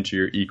center, into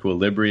your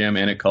equilibrium,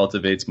 and it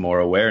cultivates more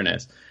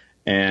awareness.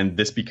 And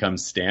this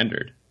becomes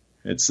standard.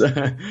 It's,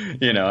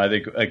 I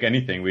think like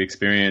anything, we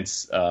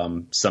experience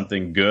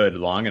something good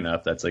long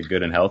enough that's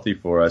good and healthy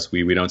for us.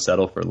 We don't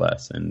settle for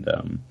less. And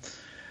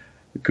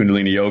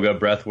Kundalini yoga,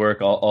 breath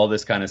work, all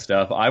this kind of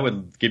stuff. I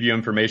would give you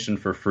information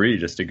for free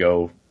just to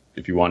go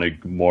if you want a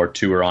more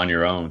tour on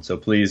your own. So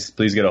please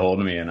get a hold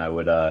of me, and I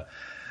would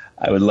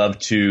love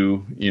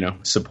to,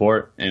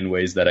 support in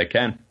ways that I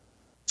can.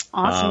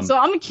 Awesome. So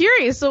I'm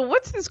curious. So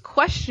what's this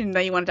question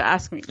that you wanted to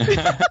ask me?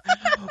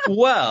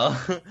 Well,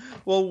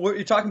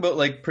 you're talking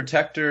about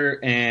protector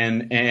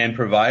and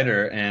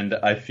provider, and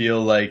I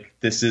feel like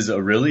this is a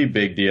really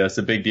big deal. It's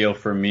a big deal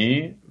for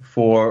me,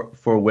 for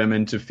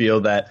women to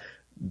feel that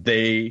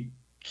they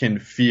can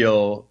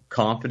feel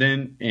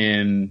confident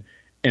in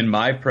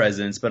my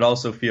presence, but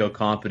also feel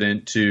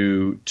confident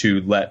to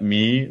let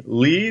me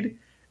lead.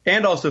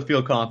 And also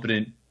feel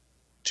confident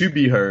to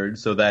be heard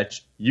so that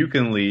you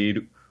can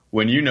lead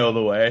when you know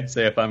the way.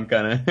 Say if I'm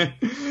kind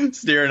of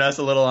steering us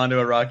a little onto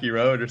a rocky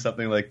road or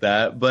something like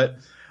that. But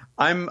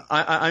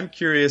I'm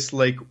curious,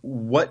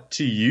 what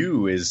to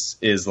you is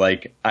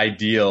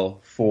ideal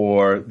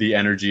for the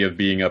energy of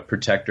being a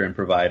protector and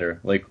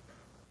provider?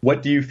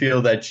 What do you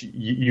feel that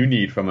you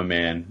need from a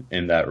man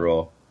in that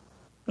role?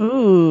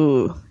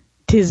 Ooh,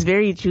 'tis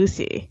very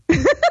juicy.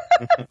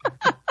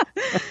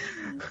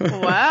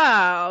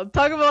 Wow,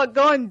 talk about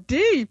going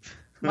deep,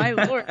 my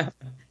lord.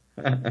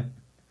 I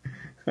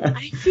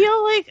feel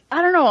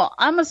I don't know,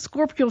 I'm a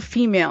Scorpio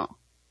female,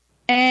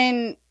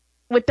 and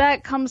with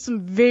that comes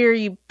some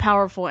very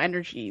powerful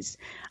energies.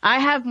 I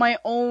have my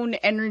own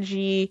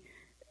energy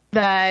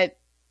that,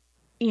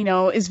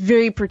 is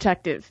very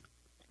protective,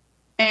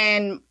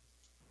 and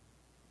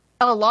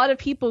a lot of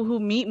people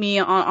who meet me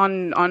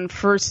on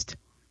first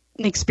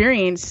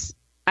experience,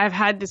 I've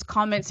had this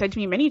comment said to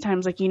me many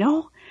times, like,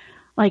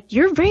 like,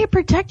 you're very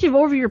protective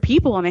over your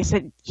people. And I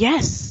said,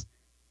 yes,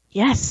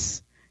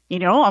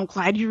 I'm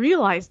glad you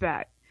realized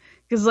that.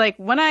 Because like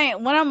when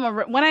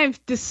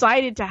I've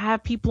decided to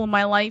have people in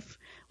my life,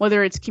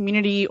 whether it's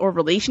community or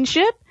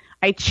relationship,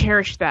 I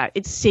cherish that.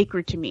 It's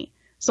sacred to me.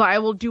 So I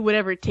will do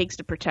whatever it takes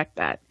to protect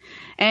that.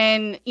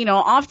 And,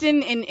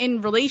 often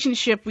in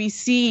relationship, we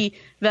see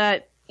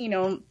that,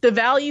 the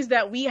values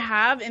that we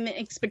have and the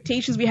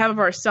expectations we have of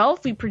ourselves,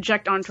 we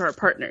project onto our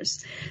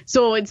partners.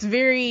 So it's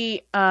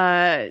very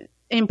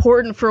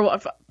important for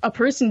a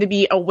person to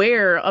be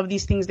aware of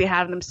these things they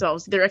have in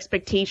themselves, their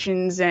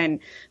expectations and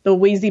the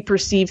ways they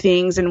perceive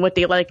things and what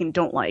they like and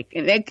don't like.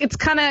 And it's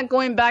kind of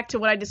going back to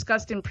what I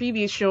discussed in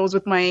previous shows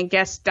with my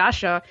guest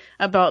Dasha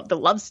about the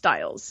love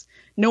styles.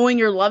 Knowing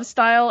your love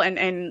style and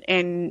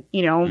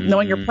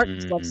knowing your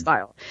partner's love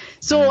style.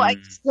 So I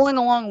guess going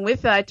along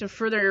with that to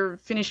further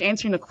finish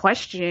answering the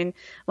question,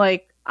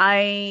 like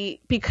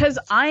because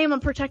I am a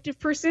protective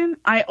person,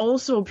 I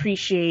also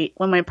appreciate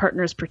when my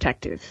partner is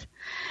protective.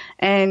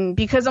 And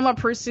because I'm a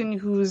person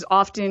who's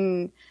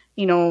often,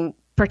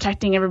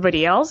 protecting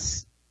everybody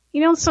else,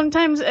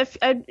 sometimes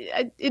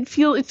it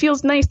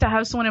feels nice to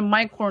have someone in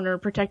my corner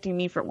protecting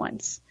me for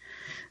once.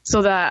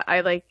 So that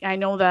I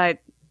know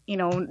that,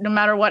 no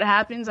matter what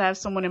happens, I have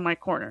someone in my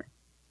corner.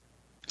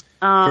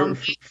 For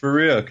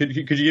real, could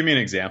you give me an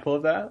example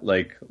of that?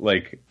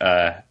 Like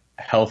a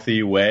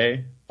healthy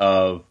way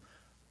of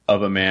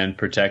a man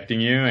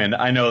protecting you? And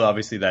I know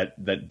obviously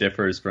that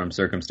differs from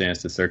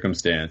circumstance to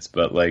circumstance,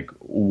 but like,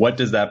 what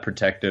does that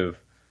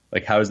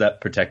how is that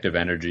protective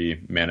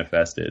energy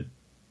manifested?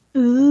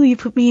 Ooh, you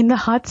put me in the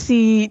hot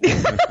seat.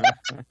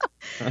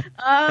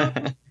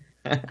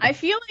 I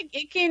feel like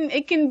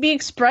it can be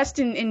expressed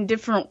in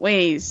different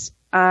ways.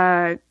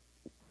 It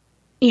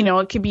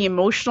could be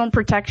emotional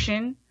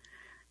protection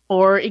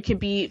or it could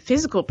be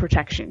physical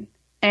protection.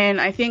 And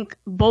I think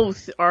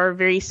both are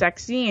very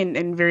sexy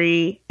and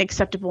very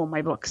acceptable in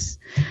my books.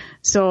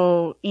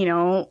 So,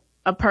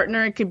 a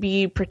partner could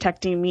be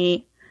protecting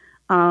me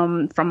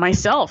from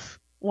myself,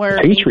 where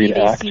maybe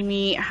they see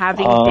me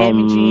having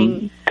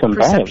damaging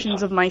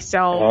perceptions of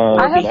myself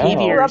or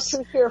behaviors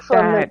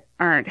that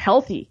aren't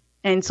healthy.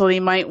 And so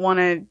they might want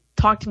to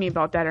talk to me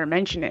about that or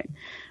mention it.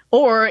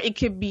 Or it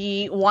could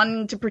be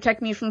wanting to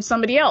protect me from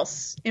somebody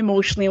else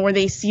emotionally, where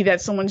they see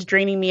that someone's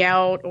draining me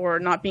out or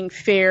not being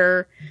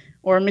fair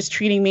or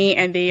mistreating me,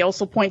 and they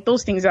also point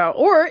those things out.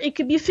 Or it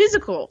could be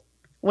physical,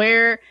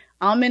 where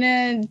I'm in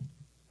a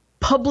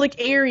public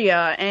area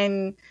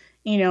and,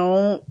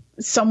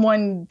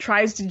 someone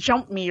tries to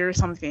jump me or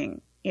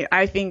something.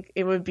 I think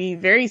it would be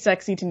very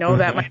sexy to know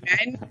that my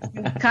men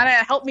can kind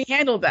of help me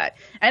handle that.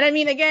 And I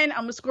mean, again,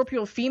 I'm a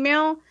Scorpio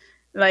female.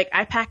 Like,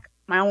 I pack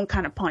my own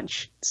kind of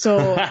punch.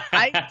 So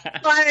I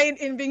find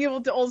in being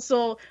able to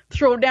also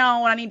throw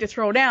down when I need to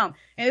throw down.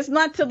 And it's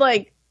not to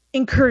like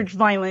encourage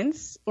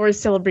violence or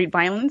celebrate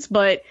violence,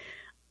 but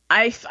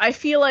I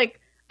feel like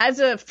as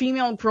a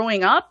female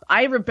growing up,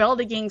 I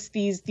rebelled against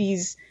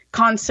these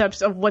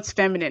concepts of what's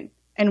feminine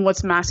and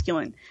what's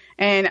masculine.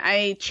 And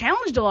I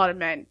challenged a lot of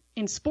men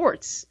in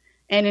sports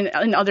and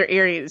in other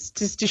areas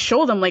just to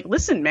show them, like,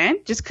 listen, man,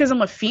 just because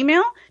I'm a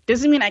female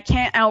doesn't mean I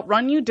can't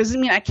outrun you,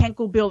 doesn't mean I can't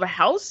go build a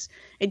house.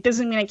 It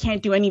doesn't mean I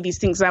can't do any of these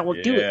things. I will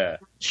do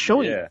it.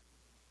 Show you.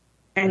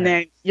 And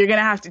then you're going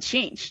to have to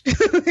change,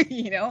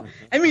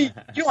 I mean,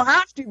 you don't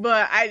have to,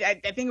 but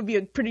I think it would be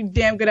a pretty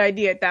damn good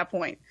idea at that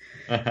point.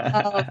 Going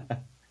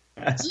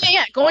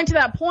to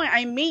that point,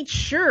 I made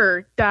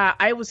sure that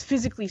I was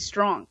physically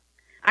strong.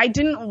 I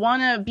didn't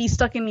want to be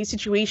stuck in these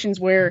situations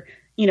where,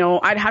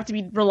 I'd have to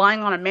be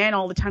relying on a man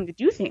all the time to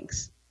do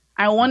things.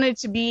 I wanted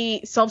to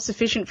be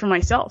self-sufficient for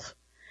myself.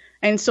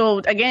 And so,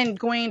 again,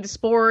 going into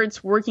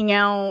sports, working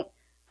out,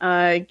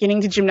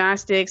 getting to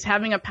gymnastics,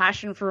 having a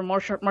passion for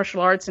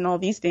martial arts and all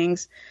these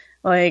things,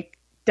 like,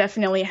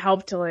 definitely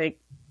helped to, like,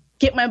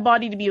 get my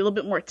body to be a little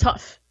bit more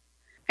tough.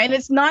 And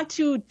it's not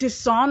to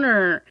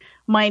dishonor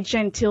my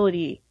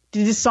gentility,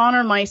 to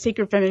dishonor my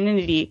sacred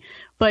femininity,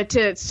 but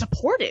to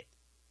support it.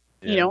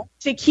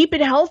 To keep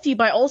it healthy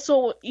by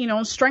also,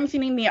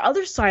 strengthening the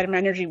other side of my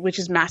energy, which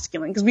is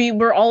masculine, because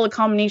we're all a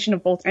combination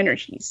of both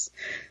energies.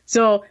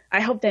 So I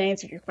hope that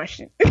answered your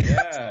question.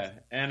 Yeah,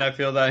 and I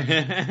feel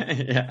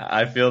that,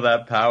 I feel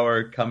that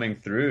power coming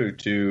through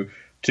to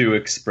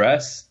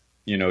express,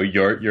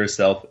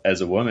 yourself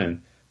as a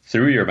woman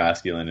through your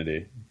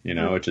masculinity,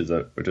 which is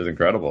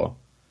incredible.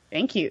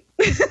 Thank you.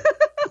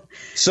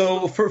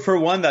 So for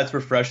one, that's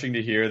refreshing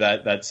to hear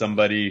that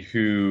somebody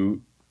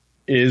who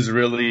is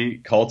really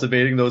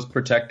cultivating those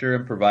protector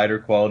and provider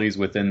qualities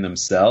within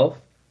themselves,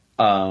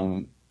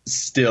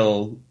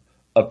 still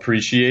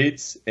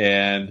appreciates,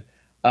 and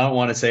I don't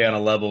want to say on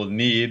a level of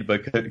need,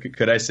 but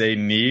could I say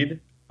need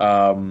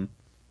a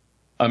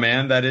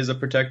man that is a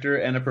protector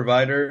and a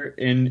provider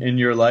in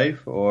your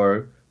life,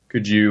 or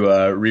could you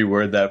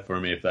reword that for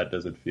me if that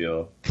doesn't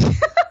feel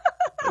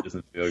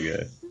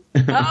good?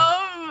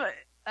 I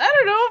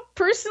don't know.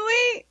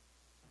 Personally,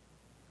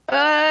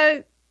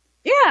 I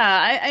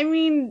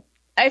mean,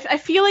 I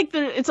feel like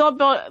it's all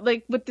about,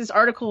 like, what this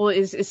article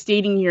is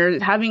stating here,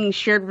 having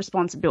shared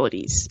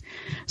responsibilities.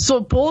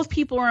 So both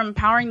people are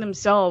empowering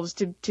themselves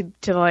to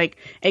like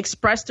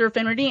express their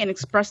femininity and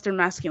express their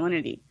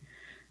masculinity.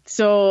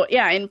 So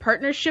yeah, in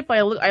partnership,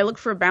 I look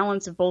for a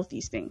balance of both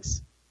these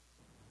things.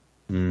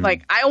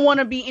 Like, I want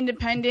to be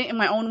independent in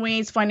my own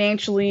ways,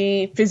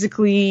 financially,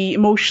 physically,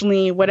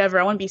 emotionally, whatever.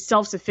 I want to be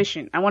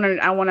self-sufficient. I want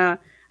to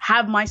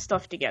have my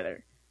stuff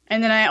together.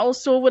 And then I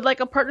also would like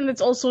a partner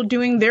that's also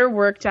doing their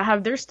work to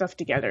have their stuff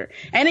together.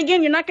 And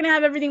again, you're not going to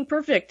have everything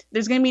perfect.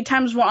 There's going to be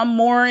times where I'm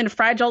more in a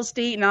fragile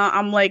state and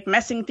I'm like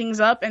messing things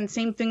up, and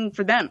same thing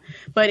for them.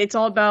 But it's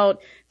all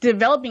about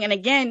developing, and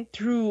again,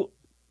 through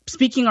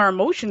speaking our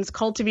emotions,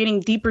 cultivating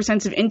deeper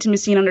sense of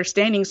intimacy and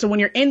understanding. So when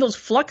you're in those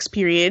flux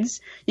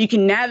periods, you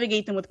can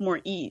navigate them with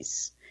more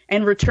ease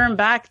and return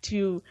back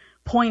to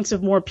points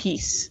of more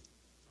peace.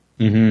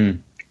 Mm-hmm.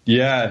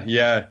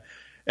 Yeah.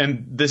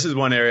 And this is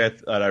one area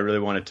that I really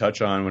want to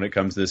touch on when it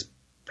comes to this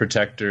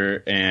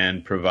protector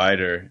and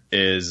provider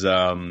is,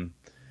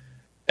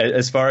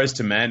 as far as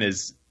to men,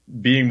 is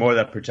being more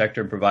that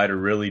protector and provider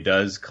really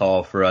does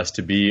call for us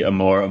to be a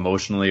more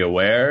emotionally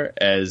aware.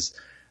 As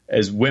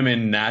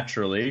women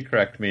naturally,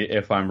 correct me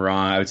if I'm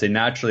wrong, I would say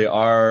naturally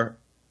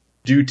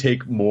do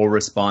take more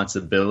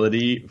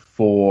responsibility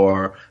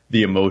for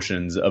the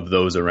emotions of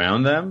those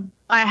around them.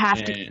 I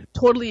have to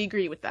totally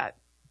agree with that.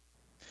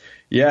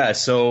 Yeah,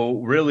 so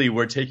really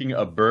we're taking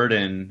a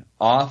burden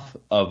off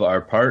of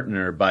our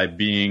partner by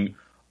being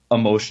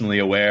emotionally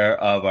aware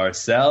of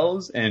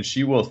ourselves, and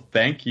she will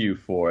thank you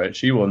for it.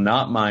 She will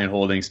not mind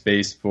holding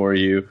space for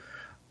you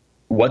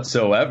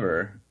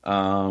whatsoever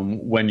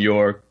when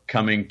you're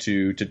coming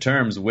to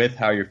terms with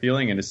how you're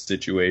feeling in a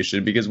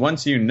situation, because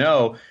once you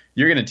know,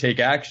 you're going to take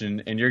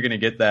action and you're going to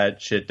get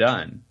that shit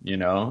done, you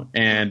know?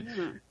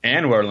 And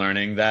we're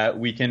learning that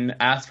we can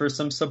ask for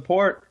some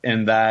support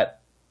in that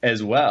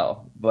as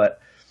well.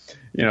 But,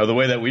 you know, the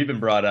way that we've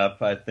been brought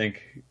up, I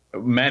think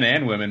men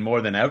and women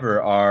more than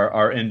ever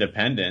are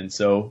independent.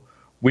 So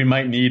we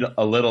might need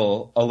a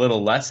little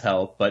less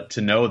help, but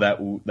to know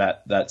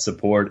that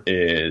support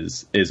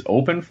is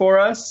open for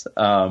us.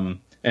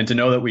 And to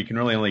know that we can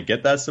really only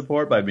get that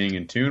support by being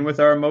in tune with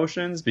our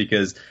emotions,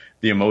 because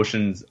the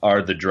emotions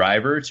are the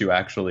driver to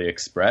actually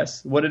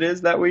express what it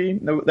is that we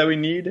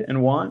need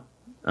and want.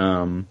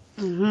 I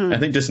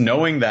think just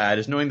knowing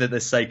that the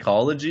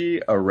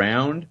psychology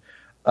around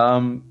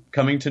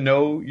coming to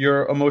know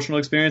your emotional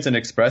experience and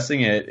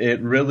expressing it,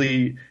 it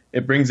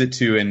brings it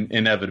to an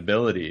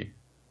inevitability.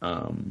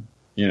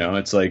 You know,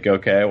 it's like,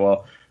 okay,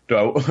 well,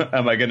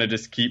 am I going to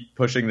just keep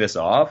pushing this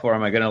off, or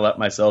am I going to let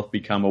myself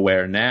become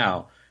aware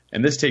now?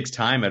 And this takes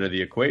time out of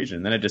the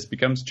equation. Then it just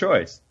becomes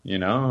choice, you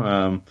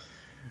know.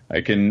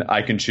 I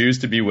can choose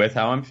to be with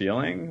how I'm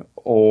feeling,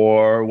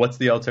 or what's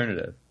the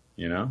alternative,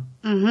 you know.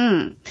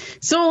 Mm-hmm.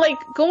 So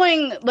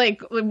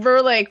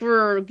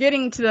we're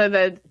getting to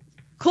the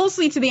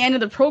closely to the end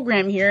of the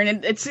program here,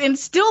 and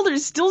there's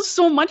still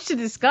so much to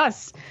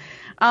discuss.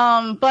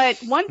 But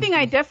one thing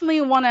I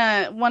definitely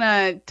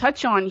wanna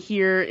touch on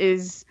here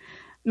is,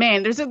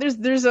 man,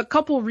 there's a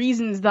couple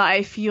reasons that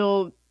I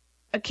feel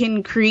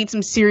can create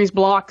some serious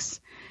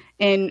blocks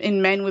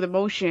in men with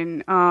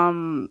emotion.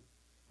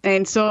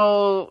 And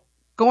so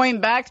going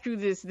back through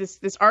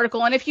this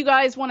article, and if you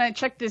guys want to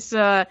check this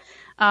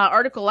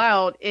article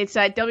out, it's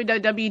at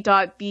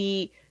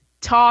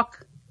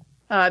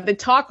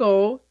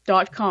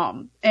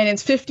www.thetaco.com, and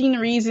it's 15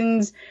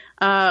 reasons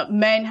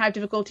men have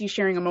difficulty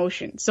sharing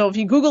emotion. So if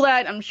you Google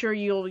that, I'm sure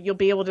you'll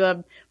be able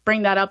to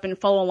bring that up and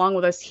follow along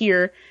with us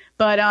here.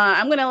 But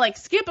I'm going to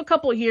skip a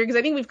couple here, because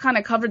I think we've kind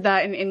of covered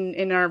that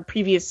in our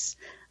previous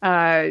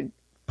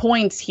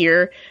points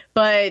here.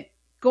 But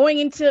going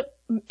into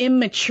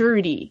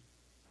immaturity,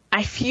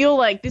 I feel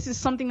like this is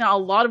something that a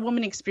lot of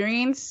women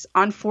experience,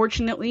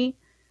 unfortunately,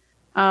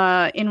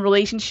 in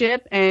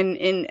relationship.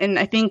 And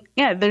I think,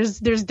 yeah, there's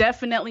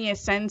definitely a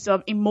sense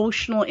of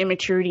emotional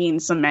immaturity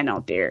in some men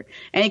out there.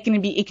 And it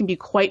can be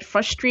quite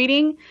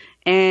frustrating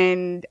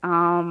and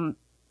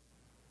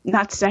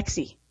not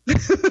sexy.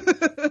 It's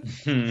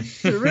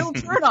a real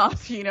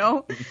turnoff, you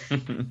know.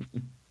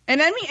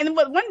 And I mean, and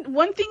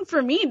one thing for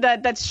me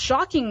that's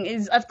shocking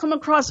is I've come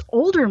across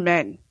older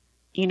men,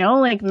 you know,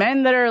 like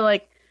men that are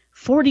like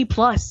 40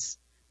 plus,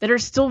 that are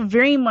still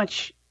very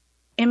much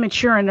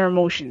immature in their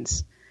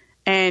emotions.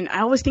 And I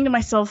always think to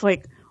myself,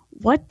 like,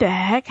 what the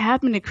heck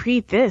happened to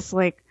create this?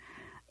 Like,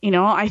 you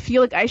know, I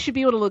feel like I should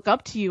be able to look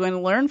up to you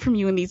and learn from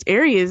you in these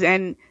areas,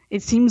 and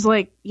it seems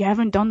like you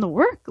haven't done the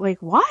work. Like,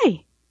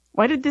 why?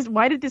 Why did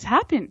this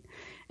happen?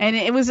 And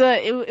it was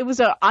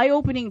a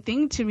eye-opening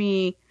thing to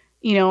me,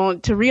 you know,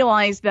 to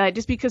realize that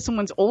just because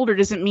someone's older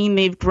doesn't mean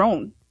they've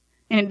grown.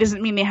 And it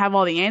doesn't mean they have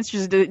all the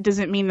answers. It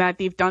doesn't mean that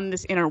they've done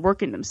this inner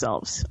work in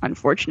themselves,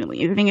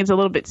 unfortunately. I think it's a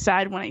little bit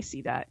sad when I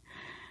see that.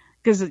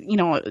 Because, you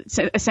know,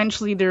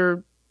 essentially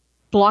they're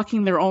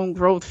blocking their own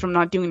growth from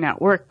not doing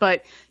that work.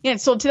 But, yeah,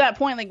 so to that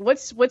point, like,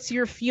 what's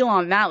your feel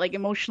on that, like,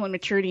 emotional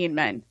immaturity in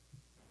men?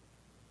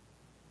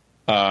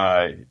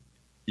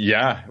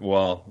 Yeah,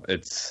 well,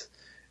 it's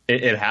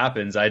it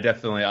happens.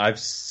 I've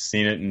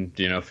seen it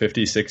in,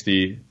 50,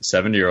 60,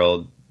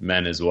 70-year-old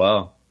men as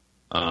well.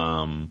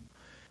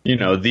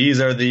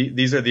 These are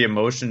the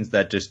emotions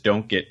that just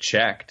don't get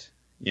checked.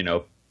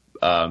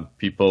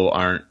 People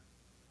aren't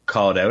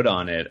called out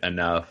on it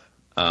enough.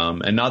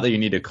 And not that you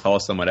need to call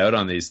someone out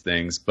on these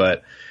things,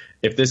 but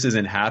if this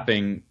isn't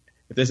happening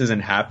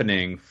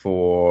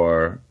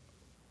for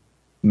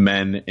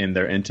men in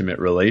their intimate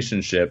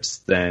relationships,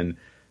 then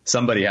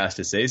somebody has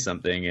to say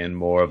something in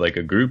more of like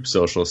a group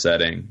social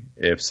setting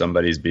if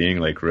somebody's being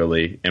like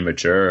really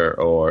immature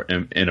or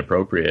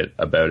inappropriate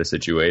about a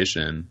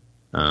situation.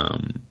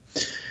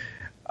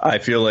 I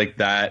feel like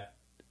that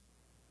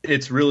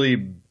it's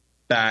really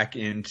back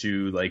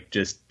into like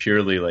just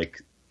purely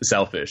like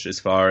selfish, as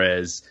far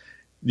as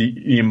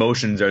the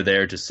emotions are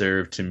there to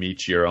serve to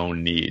meet your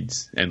own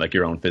needs and like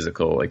your own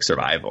physical like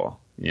survival,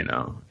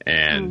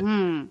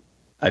 and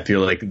I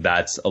feel like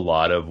that's a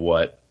lot of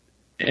what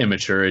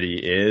immaturity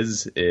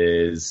is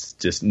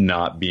just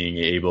not being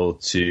able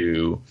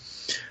to,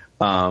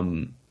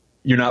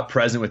 you're not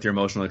present with your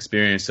emotional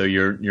experience. So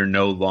you're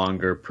no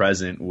longer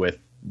present with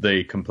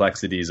the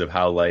complexities of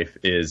how life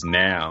is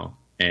now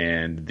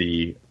and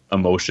the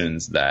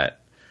emotions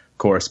that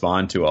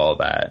correspond to all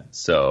that.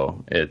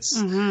 So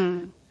it's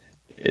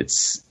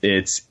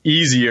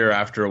easier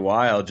after a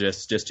while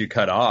just to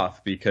cut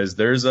off, because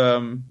there's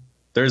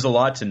a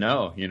lot to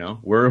know.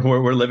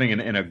 We're living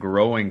in a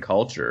growing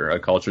culture, a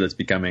culture that's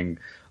becoming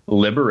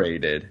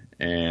liberated,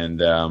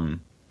 and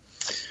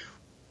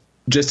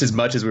just as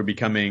much as we're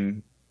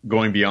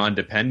going beyond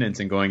dependence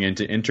and going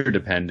into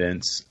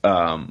interdependence,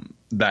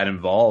 that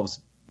involves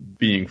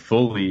being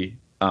fully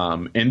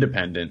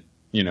independent,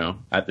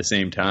 at the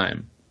same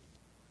time.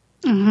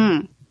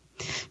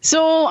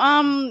 So,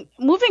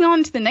 moving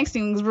on to the next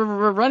thing, because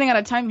we're running out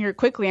of time here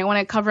quickly. I want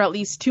to cover at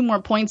least 2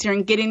 more points here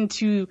and get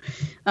into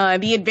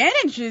the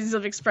advantages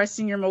of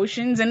expressing your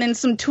emotions, and then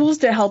some tools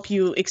to help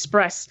you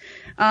express.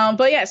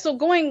 But yeah, so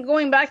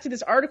going back to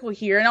this article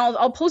here, and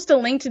I'll post a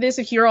link to this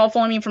if you're all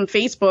following me from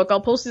Facebook.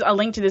 I'll post a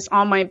link to this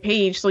on my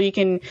page so you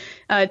can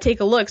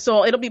take a look.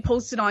 So it'll be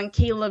posted on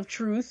K-Love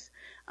Truth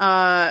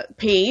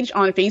page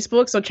on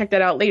Facebook. So check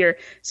that out later.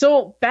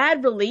 So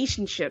bad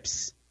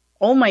relationships.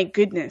 Oh my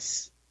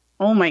goodness,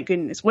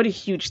 what a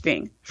huge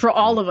thing for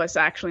all of us,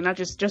 actually, not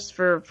just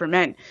for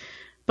men.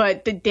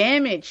 But the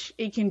damage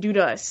it can do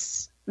to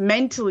us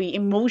mentally,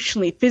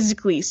 emotionally,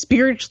 physically,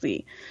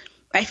 spiritually.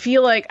 I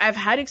feel like I've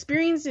had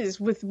experiences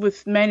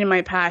with men in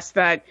my past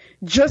that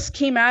just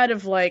came out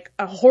of like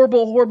a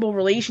horrible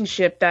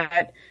relationship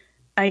that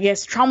I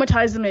guess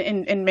traumatized them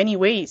in many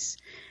ways.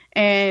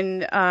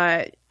 And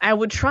I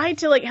would try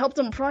to like help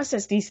them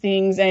process these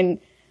things and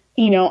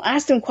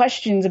ask them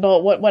questions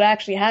about what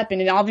actually happened.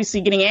 And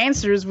obviously getting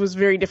answers was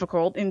very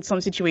difficult in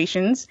some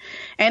situations.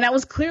 And I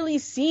was clearly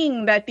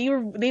seeing that they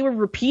were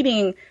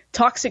repeating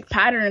toxic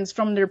patterns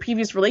from their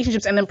previous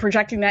relationships and then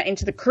projecting that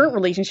into the current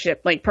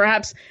relationship, like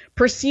perhaps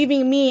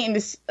perceiving me in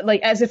this,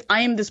 like as if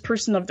I am this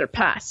person of their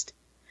past.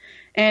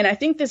 And I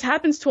think this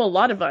happens to a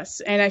lot of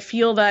us. And I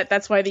feel that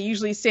that's why they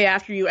usually say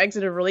after you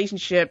exit a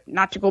relationship,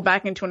 not to go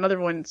back into another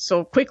one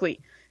so quickly.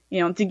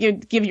 To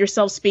give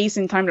yourself space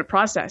and time to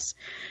process.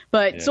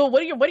 But yeah. So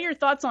what are your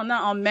thoughts on that,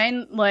 on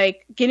men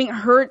like getting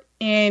hurt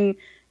in,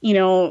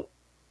 even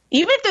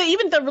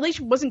if the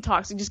relationship wasn't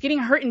toxic, just getting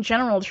hurt in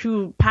general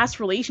through past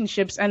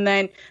relationships and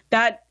then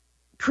that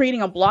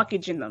creating a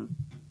blockage in them?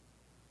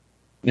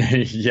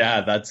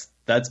 Yeah,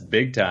 that's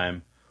big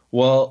time.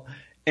 Well,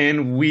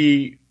 and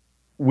we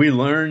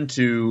learn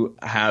to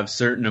have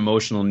certain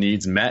emotional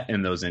needs met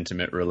in those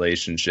intimate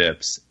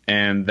relationships,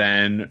 and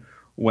then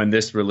when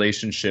this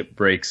relationship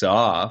breaks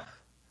off,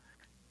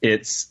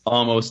 it's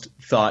almost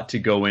thought to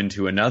go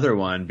into another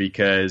one,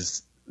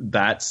 because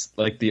that's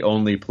like the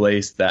only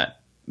place that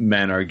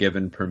men are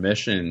given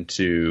permission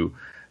to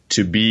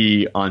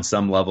be on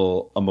some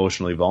level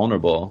emotionally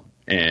vulnerable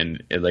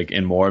and like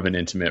in more of an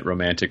intimate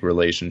romantic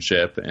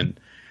relationship. And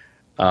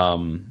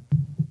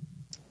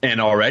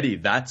already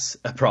that's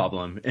a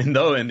problem. And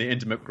though in the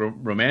intimate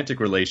romantic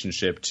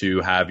relationship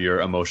to have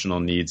your emotional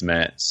needs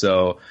met.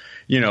 So,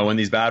 when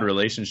these bad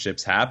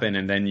relationships happen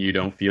and then you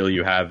don't feel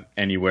you have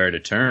anywhere to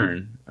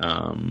turn,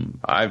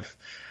 I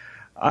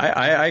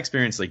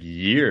experienced like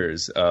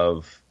years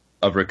of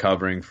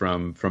recovering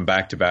from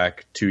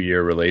back-to-back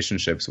 2-year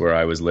relationships where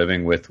I was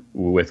living with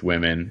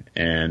women.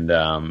 And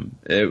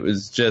it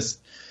was just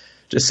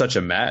such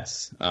a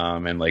mess,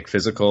 and like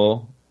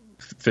physical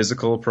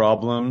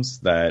problems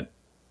that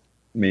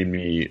made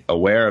me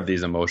aware of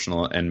these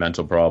emotional and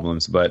mental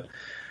problems. But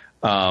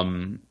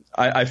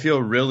I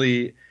feel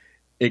really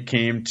I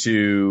had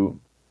to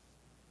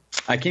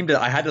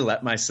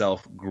let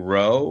myself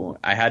grow.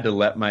 I had to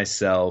let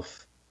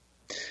myself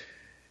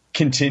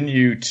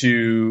continue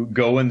to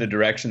go in the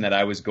direction that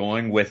I was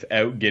going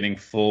without getting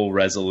full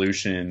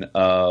resolution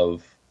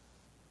of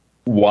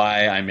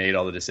why I made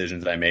all the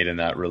decisions I made in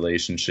that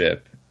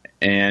relationship,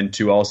 and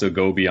to also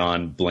go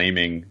beyond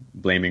blaming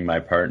blaming my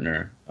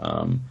partner.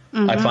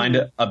 I find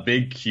it a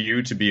big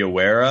cue to be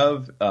aware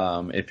of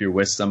if you're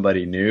with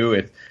somebody new.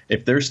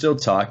 If they're still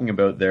talking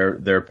about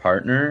their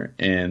partner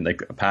and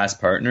like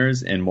past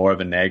partners in more of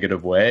a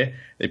negative way,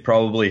 they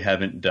probably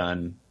haven't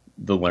done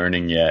the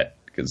learning yet.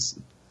 Because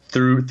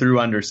through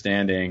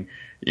understanding,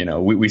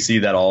 we see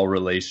that all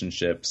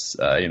relationships,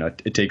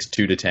 it takes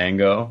two to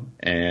tango.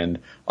 And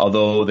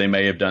although they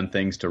may have done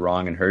things to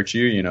wrong and hurt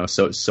you,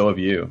 so have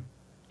you.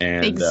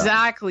 And,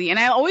 exactly. And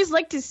I always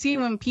like to see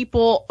when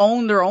people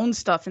own their own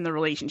stuff in the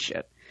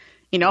relationship.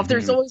 If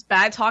there's always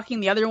bad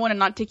talking the other one and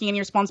not taking any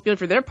responsibility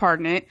for their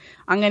part in it,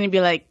 I'm going to be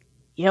like,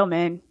 yo,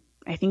 man,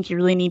 I think you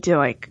really need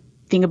to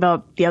think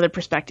about the other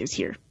perspectives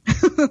here.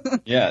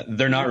 Yeah,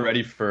 they're not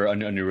ready for a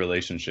new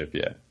relationship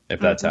yet, if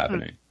that's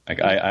happening.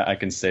 I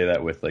can say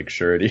that with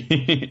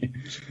surety.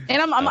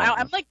 And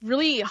I'm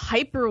really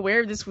hyper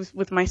aware of this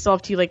with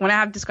myself too. When I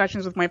have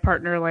discussions with my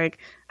partner,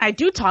 I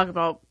do talk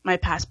about my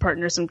past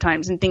partner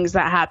sometimes and things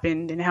that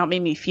happened and how it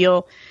made me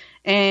feel.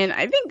 And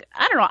I think,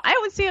 I don't know, I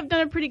would say I've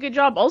done a pretty good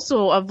job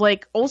also of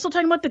also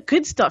talking about the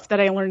good stuff that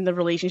I learned in the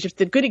relationships,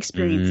 the good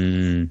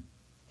experiences.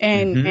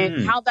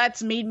 And how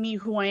that's made me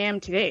who I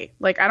am today.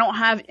 I don't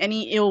have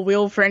any ill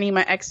will for any of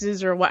my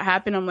exes or what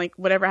happened. I'm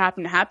whatever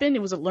happened,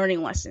 it was a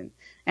learning lesson.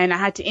 And I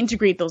had to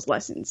integrate those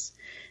lessons.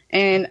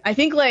 And I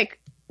think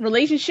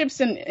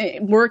relationships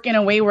and work in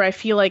a way where I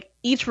feel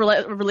each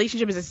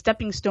relationship is a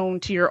stepping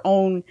stone to your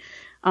own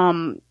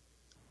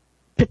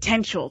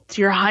potential,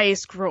 to your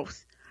highest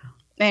growth.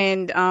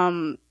 And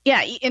and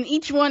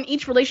each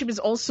relationship is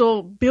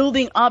also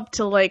building up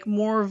to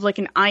more of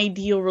an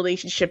ideal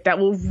relationship that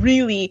will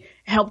really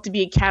help to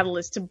be a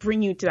catalyst to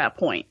bring you to that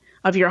point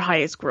of your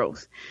highest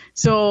growth.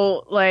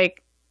 So I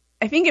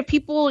think if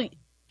people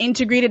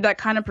integrated that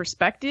kind of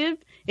perspective,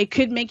 it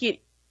could make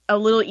it a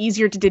little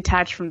easier to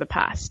detach from the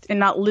past and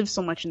not live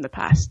so much in the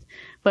past,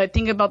 but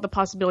think about the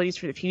possibilities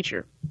for the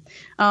future.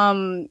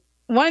 So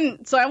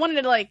I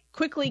wanted to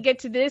quickly get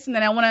to this, and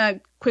then I want to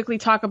quickly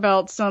talk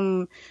about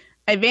some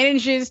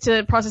advantages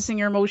to processing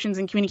your emotions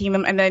and communicating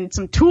them, and then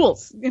some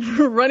tools.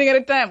 We're running out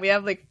of time. We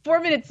have 4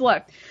 minutes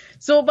left.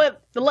 So,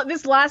 but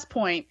this last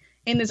point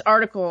in this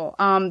article,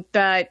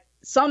 that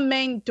some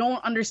men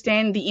don't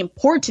understand the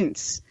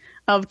importance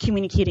of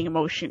communicating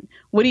emotion.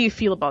 What do you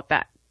feel about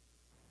that?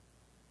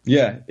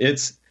 Yeah,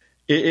 it's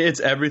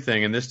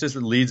everything. And this just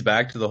leads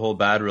back to the whole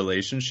bad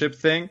relationship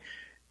thing.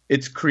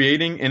 It's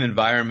creating an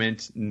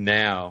environment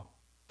now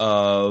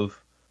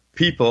of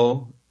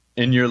people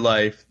in your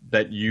life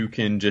that you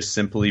can just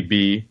simply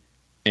be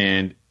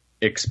and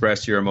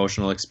express your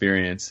emotional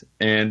experience.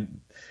 And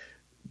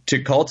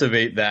to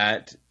cultivate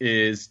that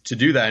is to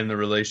do that in the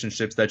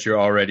relationships that you're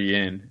already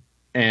in,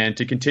 and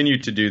to continue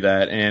to do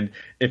that. And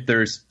if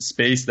there's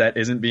space that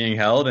isn't being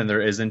held and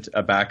there isn't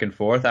a back and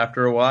forth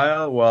after a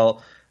while,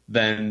 well,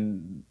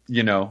 then,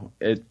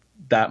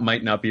 that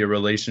might not be a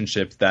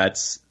relationship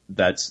that's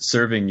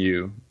serving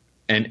you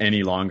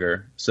any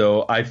longer.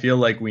 So I feel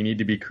like we need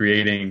to be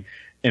creating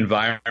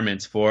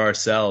environments for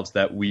ourselves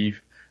that we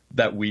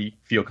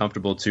feel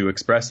comfortable to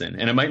express in.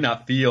 And it might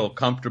not feel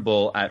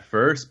comfortable at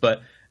first,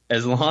 but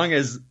as long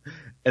as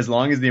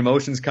the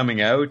emotion's coming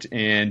out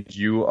and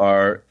you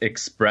are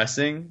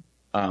expressing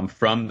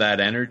from that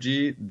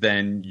energy,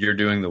 then you're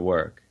doing the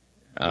work.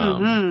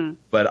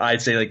 But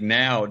I'd say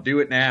now, do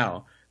it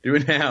now.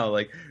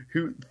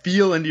 Who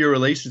feel into your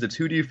relationships?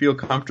 Who do you feel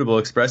comfortable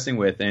expressing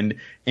with? And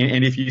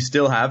if you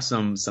still have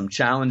some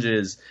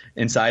challenges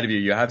inside of you,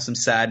 you have some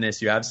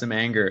sadness, you have some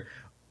anger,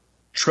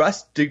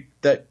 trust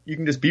that you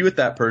can just be with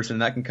that person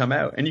and that can come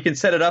out. And you can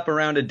set it up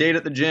around a date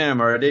at the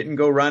gym or a date and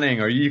go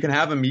running, or you can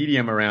have a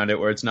medium around it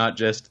where it's not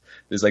just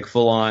this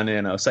full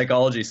on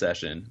psychology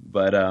session.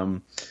 But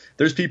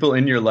there's people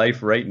in your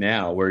life right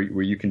now where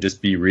you can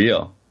just be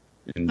real.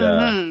 And,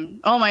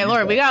 oh my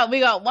Lord, we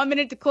got 1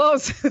 minute to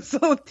close.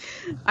 So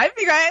I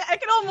think I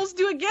can almost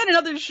do again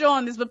another show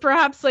on this, but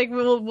perhaps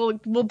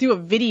we'll do a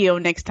video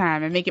next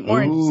time and make it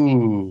more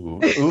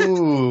interesting.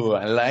 Ooh,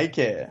 I like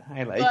it.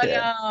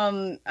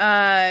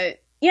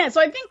 Yeah,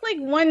 so I think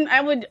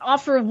I would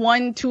offer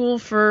one tool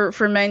for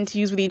men to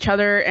use with each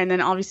other, and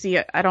then obviously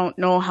I don't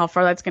know how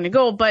far that's gonna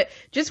go, but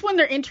just when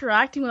they're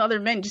interacting with other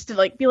men, just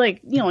to be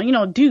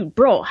dude,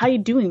 bro, how you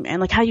doing,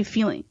 man? How you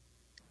feeling?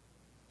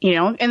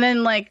 And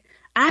then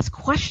ask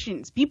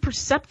questions, be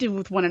perceptive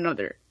with one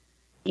another.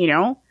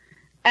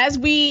 As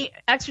we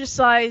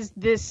exercise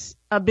this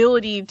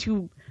ability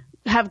to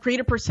have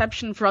greater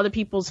perception for other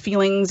people's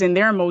feelings and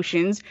their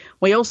emotions,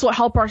 we also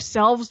help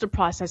ourselves to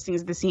process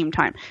things at the same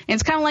time. And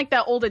it's kind of like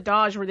that old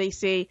adage where they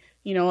say,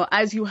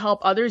 as you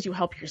help others, you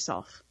help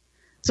yourself.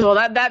 So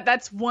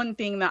that's one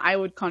thing that I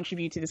would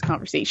contribute to this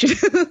conversation.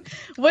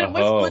 What's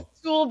one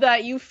tool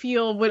that you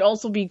feel would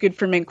also be good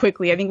for men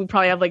quickly? I think we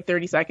probably have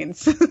 30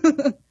 seconds.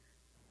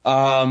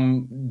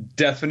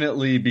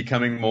 Definitely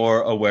becoming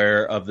more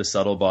aware of the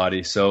subtle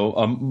body. So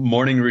a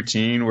morning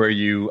routine where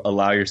you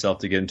allow yourself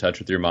to get in touch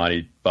with your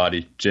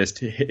body. Just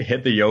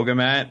hit the yoga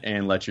mat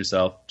and let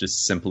yourself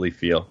just simply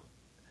feel.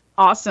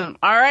 Awesome.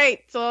 All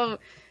right. So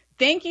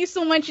thank you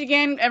so much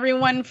again,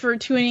 everyone, for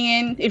tuning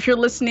in. If you're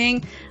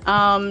listening,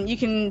 you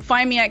can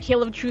find me at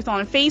Kayla of Truth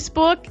on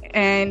Facebook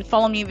and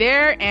follow me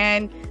there.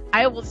 And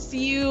I will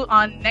see you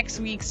on next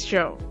week's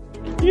show.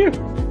 Yeah.